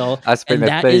own tail. That's been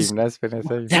and a theme. That's been a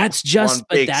theme. That's just, One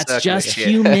big that's circle just of shit.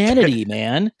 humanity,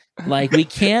 man. Like, we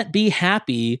can't be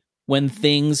happy when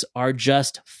things are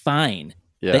just fine.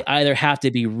 Yeah. They either have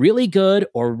to be really good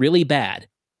or really bad.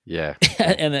 Yeah.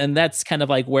 and that's kind of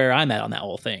like where I'm at on that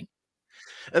whole thing.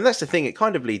 And that's the thing, it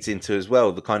kind of leads into as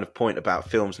well the kind of point about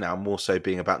films now more so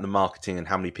being about the marketing and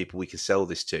how many people we can sell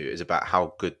this to, is about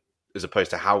how good, as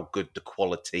opposed to how good the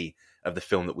quality of the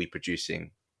film that we're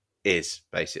producing is,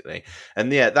 basically.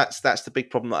 And yeah, that's the big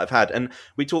problem that I've had. And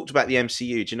we talked about the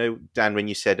MCU. Do you know, Dan, when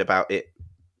you said about it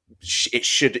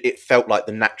felt like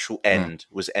the natural end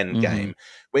was Endgame.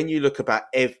 When you look about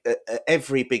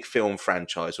every big film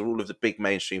franchise, or all of the big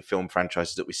mainstream film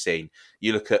franchises that we've seen,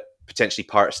 you look at potentially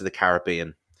Pirates of the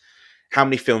Caribbean. How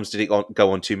many films did it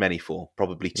go on too many for?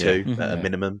 Probably 2 at a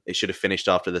minimum. It should have finished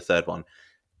after the third one.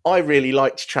 I really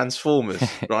liked Transformers,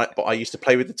 right? But I used to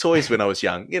play with the toys when I was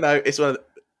young. You know, it's one of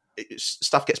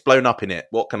stuff gets blown up in it.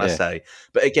 What can I say?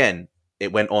 But again,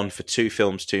 it went on for 2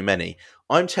 films too many.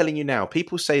 I'm telling you now,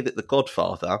 people say that The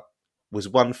Godfather was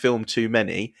 1 film too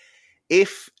many.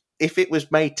 If it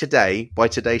was made today, by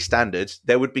today's standards,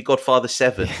 there would be Godfather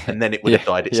 7, and then it would have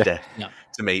died its death. Yeah.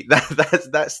 To me, that's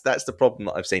the problem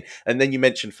that I've seen. And then you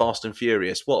mentioned Fast and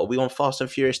Furious. What are we on? Fast and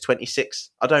Furious 26?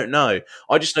 I don't know.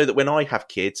 I just know that when I have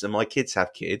kids and my kids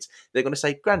have kids, they're going to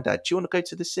say, "Granddad, do you want to go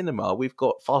to the cinema? We've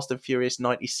got Fast and Furious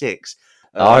 96."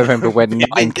 I remember when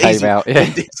 9 came out.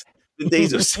 Yeah. Vin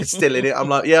Diesel's still in it. I'm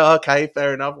like, yeah, okay,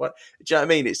 fair enough. Do you know what I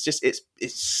mean? It's just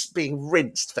it's being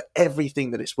rinsed for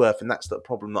everything that it's worth, and that's the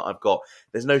problem that I've got.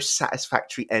 There's no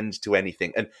satisfactory end to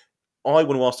anything, and I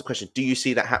want to ask the question: do you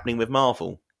see that happening with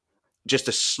Marvel? Just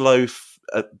a slow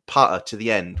putter to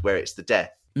the end where it's the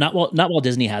death. Not while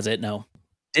Disney has it. No,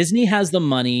 Disney has the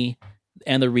money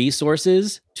and the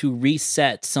resources to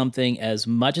reset something as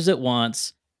much as it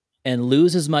wants and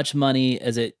lose as much money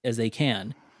as they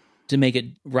can to make it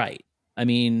right. I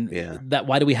mean,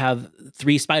 why do we have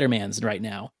 3 Spider-Mans right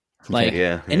now? Like,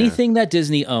 anything that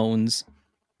Disney owns,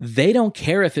 they don't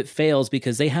care if it fails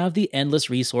because they have the endless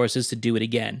resources to do it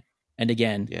again and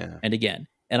again and again.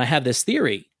 And I have this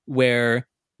theory where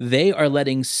they are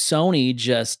letting Sony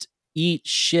just eat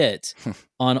shit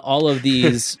on all of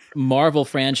these Marvel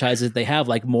franchises they have,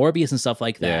 like Morbius and stuff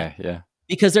like that. Yeah.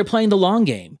 Because they're playing the long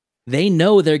game. They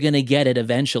know they're going to get it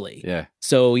eventually. Yeah.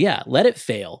 So let it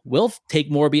fail. We'll take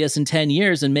Morbius in 10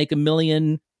 years and make 1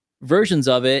 million versions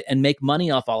of it and make money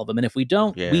off all of them. And if we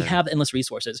don't, we have endless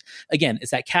resources. Again,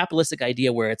 it's that capitalistic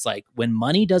idea where it's like, when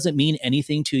money doesn't mean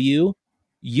anything to you,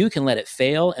 you can let it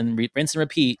fail and rinse and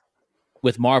repeat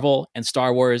with Marvel and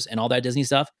Star Wars and all that Disney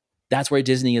stuff. That's where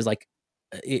Disney is like,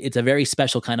 it's a very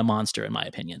special kind of monster, in my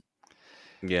opinion.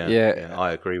 Yeah,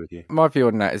 I agree with you. My view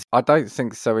on that is I don't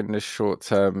think so in the short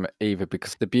term either,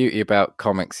 because the beauty about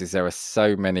comics is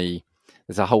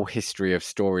there's a whole history of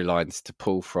storylines to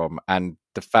pull from, and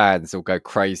the fans will go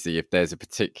crazy if there's a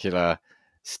particular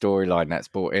storyline that's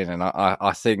brought in. And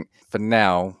I think for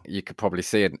now, you could probably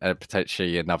see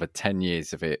potentially another 10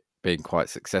 years of it being quite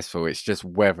successful. It's just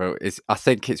I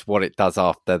think it's what it does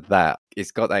after that. It's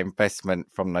got that investment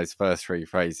from those first 3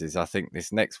 phases. I think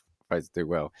this next phase will do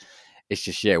well. It's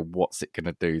just, what's it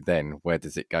going to do then? Where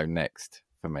does it go next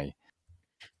for me?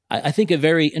 I think a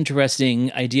very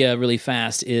interesting idea really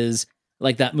fast is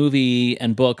like that movie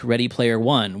and book Ready Player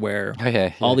One, where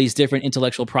all these different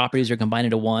intellectual properties are combined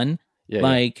into one.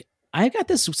 I got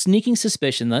this sneaking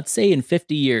suspicion, let's say in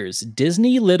 50 years,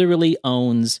 Disney literally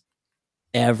owns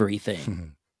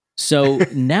everything. So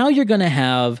now you're going to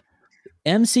have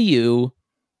MCU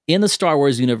in the Star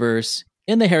Wars universe,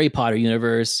 in the Harry Potter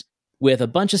universe, with a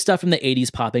bunch of stuff from the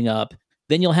 80s popping up.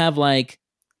 Then you'll have the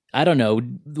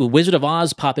Wizard of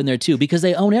Oz pop in there too, because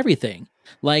they own everything.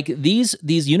 Like these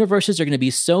universes are going to be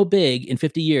so big in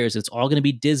 50 years, it's all going to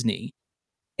be Disney.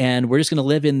 And we're just going to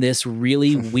live in this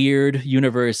really weird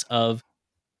universe of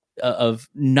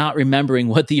not remembering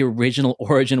what the original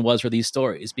origin was for these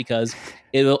stories, because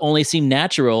it will only seem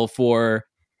natural for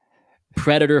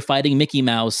Predator fighting Mickey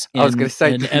Mouse I was in going to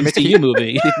say, an did MCU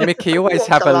movie. Did Mickey always What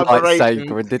have a collaboration.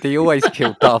 lightsaber, and did he always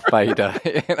kill Darth Vader?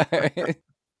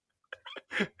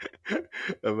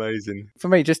 Amazing. For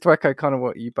me, just to echo kind of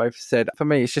what you both said, for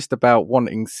me, it's just about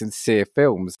wanting sincere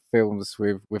films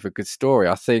with a good story.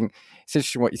 I think it's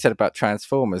interesting what you said about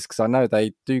Transformers, because I know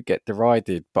they do get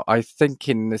derided, but I think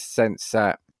in the sense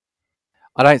that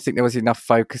I don't think there was enough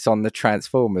focus on the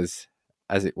Transformers,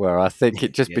 as it were. I think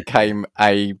it just became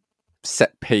a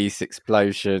set piece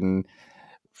explosion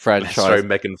franchise. Let's throw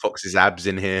Megan Fox's abs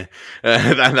in here.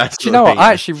 That's Do you know what?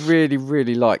 I actually really,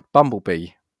 really like Bumblebee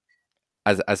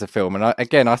as a film, and I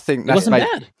think that's wasn't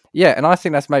bad. Yeah, and I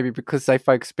think that's maybe because they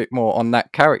focus a bit more on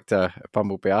that character,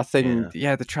 Bumblebee. I think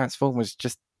the Transformers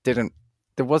just didn't.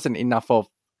 There wasn't enough of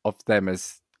them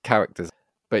as characters.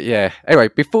 But yeah, anyway,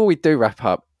 before we do wrap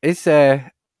up, is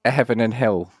there a heaven and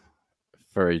hell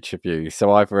for each of you?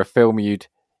 So either a film you'd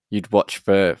watch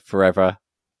for forever,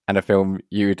 and a film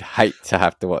you'd hate to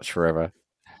have to watch forever.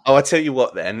 Oh, I tell you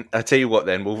what then.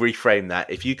 We'll reframe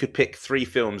that. If you could pick 3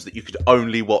 films that you could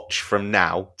only watch from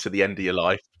now to the end of your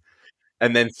life,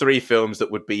 and then 3 films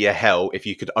that would be your hell if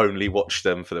you could only watch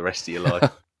them for the rest of your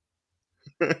life.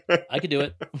 I could do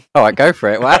it. All right, go for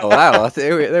it. Wow.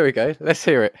 There we go. Let's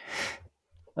hear it.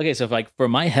 Okay, so if for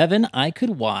my heaven, I could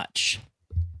watch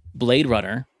Blade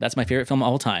Runner. That's my favorite film of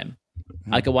all time.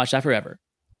 I could watch that forever.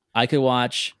 I could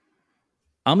watch...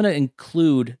 I'm going to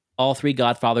include all 3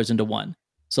 Godfathers into one.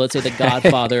 So let's say the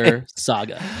Godfather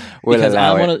saga. We'll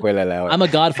allow it. I'm a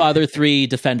Godfather 3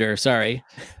 defender. Sorry.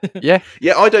 Yeah,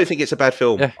 I don't think it's a bad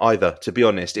film either, to be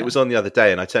honest. It was on the other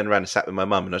day and I turned around and sat with my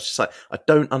mum and I was just like, I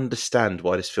don't understand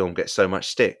why this film gets so much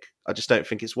stick. I just don't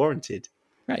think it's warranted.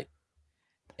 Right.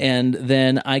 And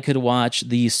then I could watch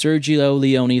the Sergio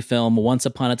Leone film Once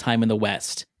Upon a Time in the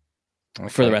West. Okay.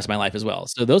 For the rest of my life as well.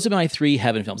 So those are my 3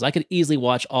 heaven films. I could easily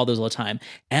watch all those all the time.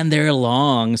 And they're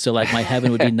long. So my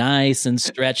heaven would be nice and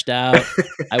stretched out.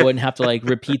 I wouldn't have to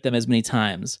repeat them as many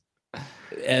times.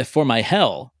 For my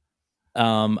hell,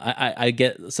 I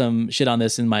get some shit on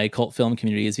this in my cult film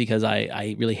community is because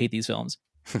I really hate these films.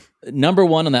 Number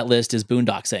 1 on that list is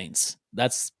Boondock Saints.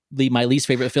 That's my least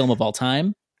favorite film of all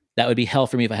time. That would be hell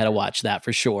for me if I had to watch that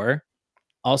for sure.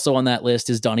 Also on that list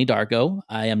is Donnie Darko.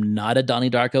 I am not a Donnie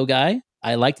Darko guy.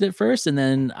 I liked it at first, and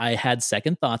then I had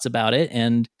second thoughts about it,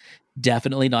 and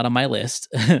definitely not on my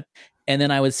list. And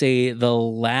then I would say the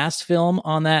last film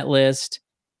on that list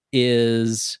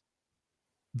is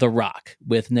The Rock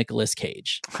with Nicolas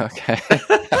Cage. Okay.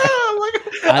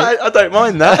 I don't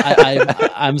mind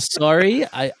that. I'm sorry.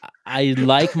 I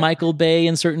like Michael Bay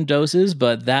in certain doses,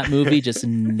 but that movie just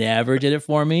never did it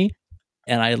for me.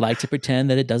 And I like to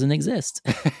pretend that it doesn't exist.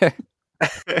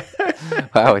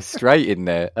 Wow, it's straight in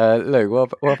there. Lou,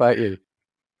 what about you?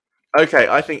 Okay,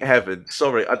 I think heaven.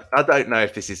 Sorry, I don't know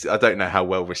if this is. I don't know how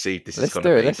well received this is going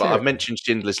to be. But I've mentioned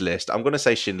Schindler's List. I'm going to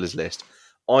say Schindler's List.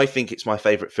 I think it's my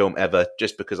favourite film ever,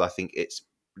 just because I think it's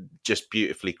just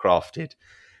beautifully crafted.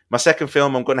 My second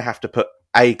film, I'm going to have to put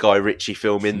a Guy Ritchie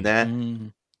film in there.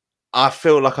 I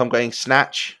feel like I'm going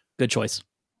Snatch. Good choice.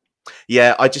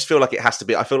 Yeah, I just feel like it has to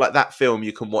be. I feel like that film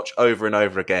you can watch over and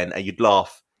over again and you'd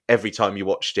laugh every time you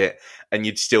watched it and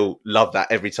you'd still love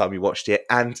that every time you watched it.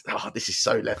 And this is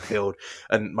so left field.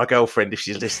 And my girlfriend, if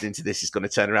she's listening to this, is going to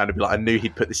turn around and be like, I knew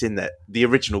he'd put this in there. The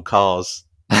original Cars.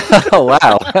 Oh,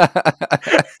 wow.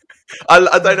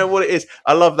 I don't know what it is.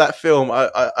 I love that film.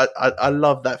 I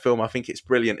love that film. I think it's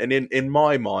brilliant. And in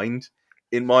my mind,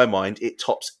 it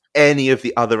tops any of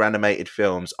the other animated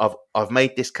films. I've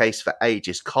made this case for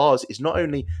ages. Cars is not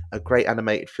only a great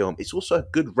animated film, it's also a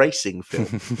good racing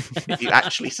film. If you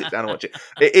actually sit down and watch it.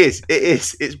 It is.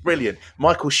 It's brilliant.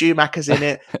 Michael Schumacher's in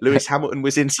it. Lewis Hamilton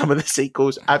was in some of the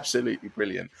sequels. Absolutely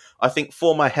brilliant. I think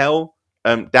for my hell,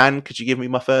 Dan, could you give me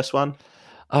my first one?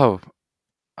 Oh,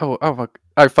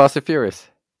 Fast and Furious.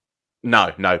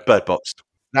 No, Bird Box.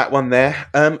 That one there.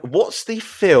 What's the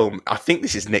film? I think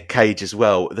this is Nick Cage as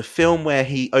well. The film where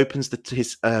he opens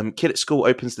his kid at school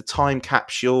opens the time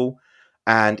capsule,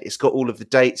 and it's got all of the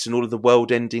dates and all of the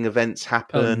world-ending events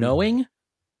happen. Oh,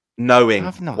 Knowing,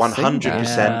 100%.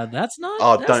 Yeah, that's not.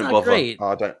 Oh, that's don't not bother. great.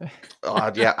 Oh, don't.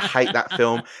 Oh, yeah, I hate that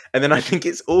film. And then I think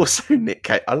it's also Nick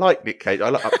Cage. I like Nick Cage.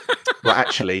 Well,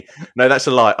 actually, no, that's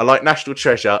a lie. I like National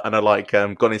Treasure, and I like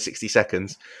Gone in 60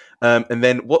 Seconds. And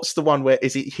then what's the one where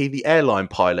is he the airline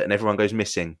pilot and everyone goes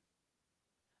missing?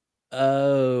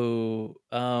 Oh,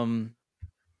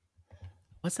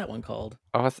 what's that one called?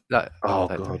 God.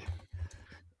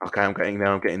 Okay, I'm getting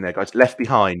there, guys. Left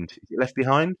Behind. Is it Left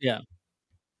Behind? Yeah.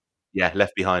 Yeah,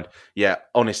 Left Behind. Yeah,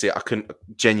 honestly, I couldn't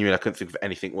think of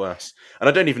anything worse. And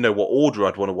I don't even know what order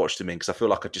I'd want to watch them in because I feel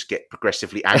like I just get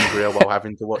progressively angrier while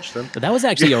having to watch them. But that was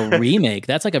actually a remake.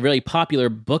 That's like a really popular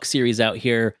book series out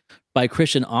here by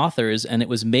Christian authors, and it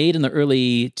was made in the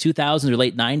early 2000s or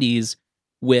late 90s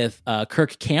with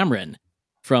Kirk Cameron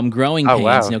from Growing Oh, Pains,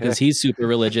 wow, you know, because yeah. he's super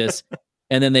religious.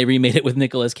 And then they remade it with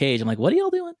Nicolas Cage. I'm like, what are y'all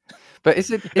doing? But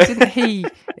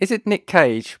isn't Nick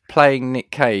Cage playing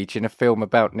Nick Cage in a film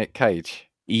about Nick Cage?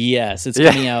 Yes, it's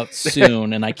Yeah. coming out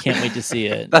soon, and I can't wait to see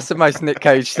it. That's the most Nick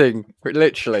Cage thing,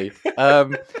 literally.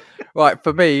 Right,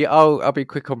 for me, I'll be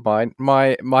quick on mine.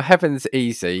 My Heaven's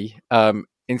Easy.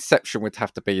 Inception would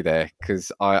have to be there because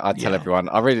I tell Yeah. everyone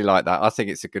I really like that. I think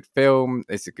it's a good film.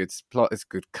 It's a good plot. It's a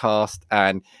good cast,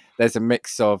 and there's a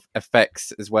mix of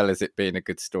effects as well as it being a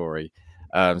good story.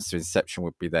 So Inception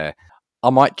would be there. I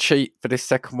might cheat for this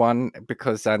second one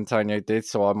because Antonio did,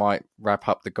 so I might wrap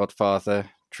up the Godfather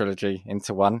trilogy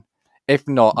into one. If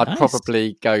not, I'd Nice.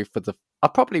 probably go for the.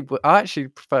 I actually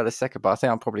prefer the second, but I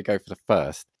think I'll probably go for the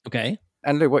first. Okay.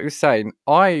 And Lou, what you're saying,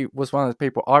 I was one of the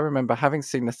people, I remember having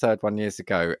seen the third one years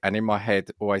ago, and in my head,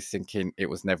 always thinking it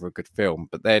was never a good film.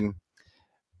 But then,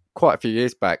 quite a few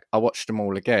years back, I watched them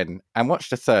all again and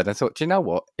watched the third and thought, do you know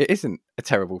what? It isn't a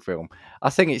terrible film. I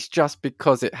think it's just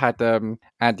because it had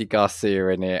Andy Garcia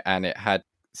in it and it had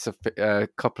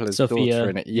Coppola's Sophia, daughter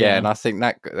in it. yeah. And I think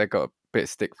that they got a bit of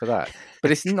stick for that.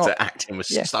 But it's not. The acting was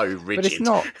so rigid. But it's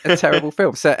not a terrible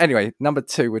film. So anyway, number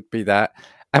 2 would be that.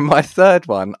 And my third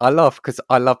one, I love because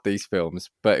I love these films,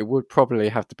 but it would probably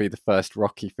have to be the first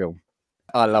Rocky film.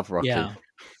 I love Rocky. Yeah.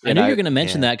 I knew you were going to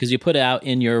mention that because you put it out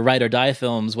in your Ride or Die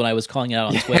films when I was calling it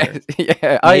out on Twitter.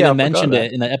 Yeah. I even mentioned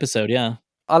it in that episode, yeah.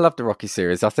 I love the Rocky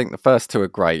series. I think the first 2 are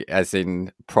great, as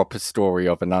in proper story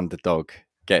of an underdog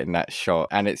getting that shot,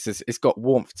 and it's got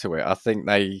warmth to it. I think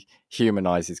they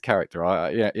humanize his character.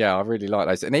 I really like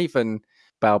those, and even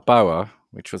Balboa,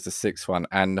 which was the 6th one,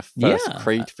 and the first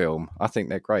Creed film. I think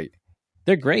they're great.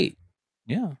 They're great.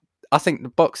 Yeah. I think the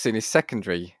boxing is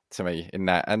secondary to me in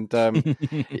that, and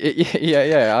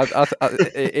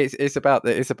it's about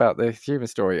the human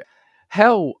story.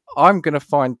 Hell, I'm going to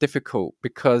find difficult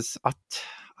because I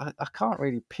can't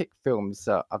really pick films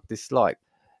that I've disliked.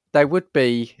 They would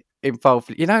be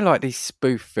involved, like these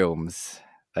spoof films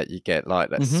that you get, like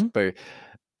that spoof.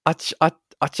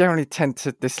 I generally tend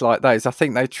to dislike those. I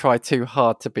think they try too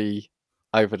hard to be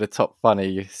over the top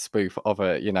funny spoof of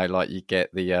a, like you get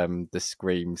the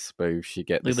Scream spoofs, you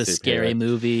get the scary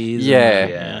movies.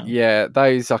 Yeah.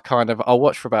 Those are I'll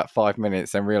watch for about 5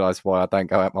 minutes and realize why I don't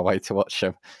go out my way to watch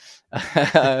them.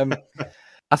 I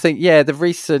think the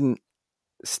recent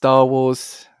Star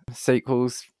Wars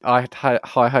sequels, I had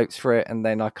high hopes for it, and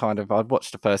then I'd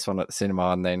watched the first one at the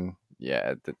cinema, and then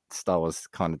the Star Wars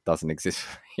kind of doesn't exist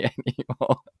for me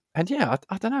anymore. And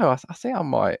I don't know. I think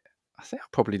I'll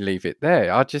probably leave it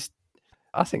there. I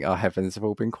think our heavens have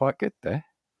all been quite good there.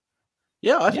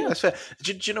 Yeah, I think that's fair.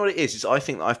 Do you know what it is?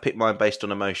 I've picked mine based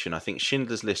on emotion. I think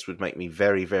Schindler's List would make me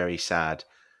very, very sad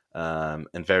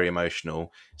and very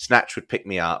emotional. Snatch would pick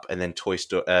me up, and then Toy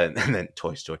Story,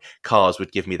 Cars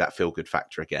would give me that feel good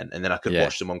factor again, and then I could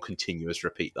watch them on continuous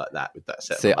repeat like that with that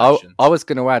set of emotions. I was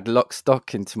going to add Lock,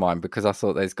 Stock into mine because I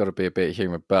thought there's got to be a bit of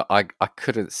humour, but I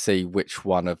couldn't see which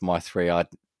one of my 3 I'd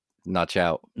knock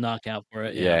out for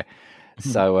it. Yeah.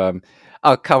 So,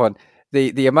 come on.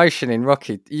 The emotion in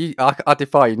Rocky, I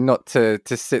defy you not to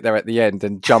sit there at the end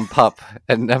and jump up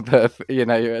and put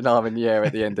an arm in the air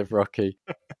at the end of Rocky.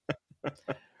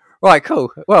 Right,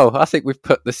 cool. Well, I think we've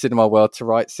put the cinema world to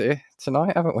rights here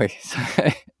tonight, haven't we?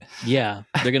 Yeah,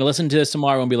 they're going to listen to this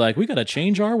tomorrow and be like, we got to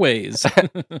change our ways.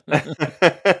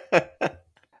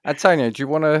 Antonio, do you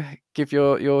want to give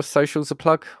your socials a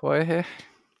plug while you're here?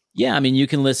 Yeah, I mean, you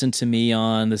can listen to me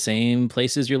on the same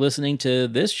places you're listening to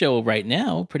this show right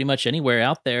now, pretty much anywhere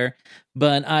out there.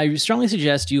 But I strongly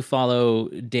suggest you follow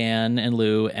Dan and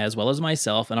Lou, as well as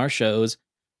myself, and our shows.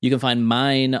 You can find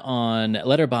mine on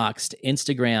Letterboxd,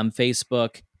 Instagram,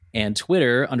 Facebook, and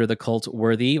Twitter under The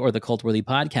Cultworthy or The Cultworthy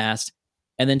Podcast.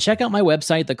 And then check out my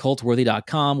website,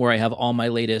 thecultworthy.com, where I have all my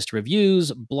latest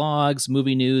reviews, blogs,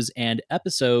 movie news, and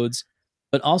episodes,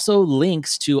 but also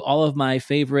links to all of my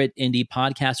favorite indie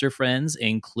podcaster friends,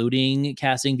 including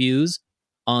Casting Views,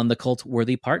 on the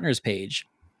Cultworthy Partners page.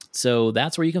 So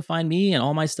that's where you can find me and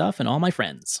all my stuff and all my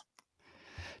friends.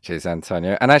 Cheers,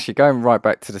 Antonio. And actually, going right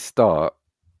back to the start,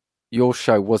 your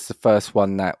show was the first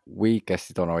one that we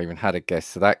guested on or even had a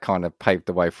guest. So that kind of paved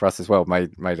the way for us as well,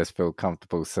 made us feel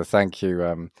comfortable. So thank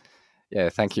you.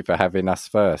 Thank you for having us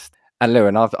first. And Lou,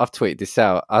 and I've tweeted this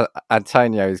out.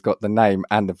 Antonio's got the name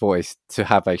and the voice to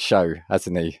have a show,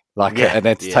 hasn't he? Like an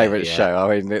entertainment show.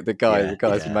 I mean, the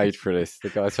guy's made for this. The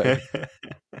guy's made.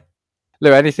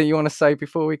 Lou, anything you want to say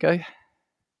before we go?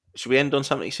 Should we end on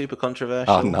something super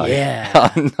controversial? Oh no! Yeah.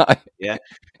 Oh no! Yeah.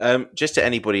 Just to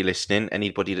anybody listening,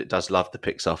 anybody that does love the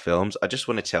Pixar films, I just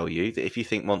want to tell you that if you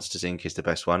think Monsters Inc. is the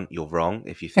best one, you're wrong.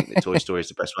 If you think that Toy Story is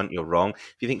the best one, you're wrong.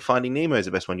 If you think Finding Nemo is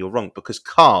the best one, you're wrong. Because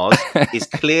Cars is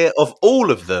clear of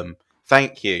all of them.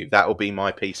 Thank you. That will be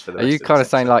my piece for the rest Are you of kind of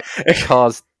this saying like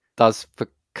Cars does for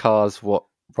Cars what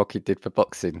Rocky did for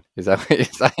boxing? Is that what you're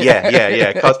saying?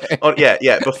 Yeah. Cars,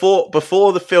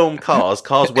 Before the film Cars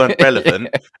weren't relevant,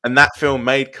 and that film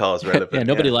made Cars relevant. Yeah,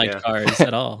 nobody liked Cars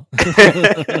at all.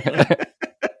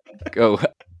 Cool.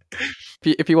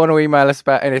 If you want to email us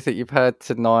about anything you've heard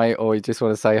tonight, or you just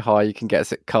want to say hi, you can get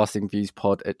us at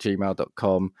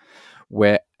castingviewspod@gmail.com.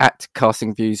 We're at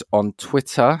castingviews on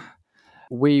Twitter.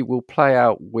 We will play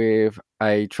out with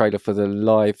a trailer for the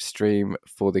live stream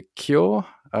for The Cure,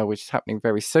 which is happening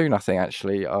very soon, I think,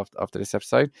 actually, after this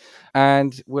episode.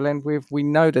 And we'll end with, we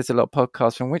know there's a lot of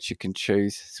podcasts from which you can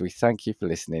choose, so we thank you for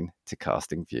listening to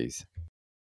Casting Views.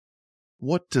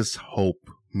 What does hope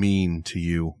mean to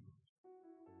you?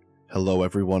 Hello,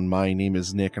 everyone. My name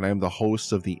is Nick, and I am the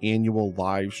host of the annual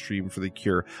live stream for The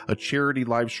Cure, a charity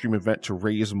live stream event to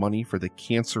raise money for the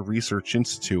Cancer Research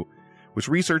Institute, which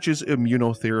researches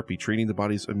immunotherapy, training the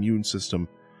body's immune system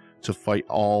to fight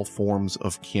all forms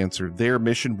of cancer. Their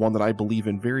mission, one that I believe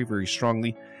in very, very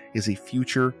strongly, is a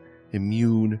future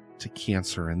immune to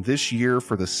cancer. And this year,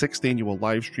 for the 6th annual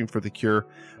live stream for The Cure,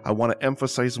 I want to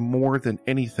emphasize more than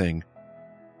anything,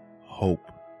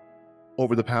 hope.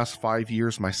 Over the past 5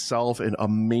 years, myself and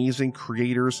amazing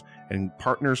creators and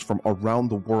partners from around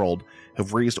the world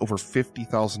have raised over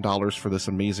 $50,000 for this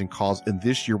amazing cause. And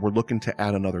this year, we're looking to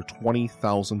add another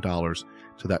 $20,000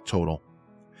 to that total.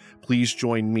 Please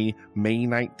join me May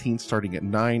 19th, starting at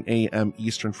 9 a.m.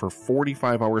 Eastern, for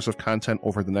 45 hours of content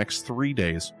over the next 3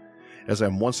 days, as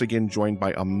I'm once again joined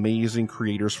by amazing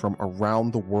creators from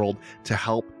around the world to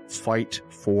help fight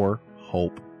for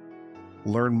hope.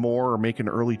 Learn more or make an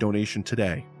early donation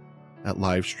today at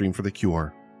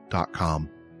livestreamforthecure.com.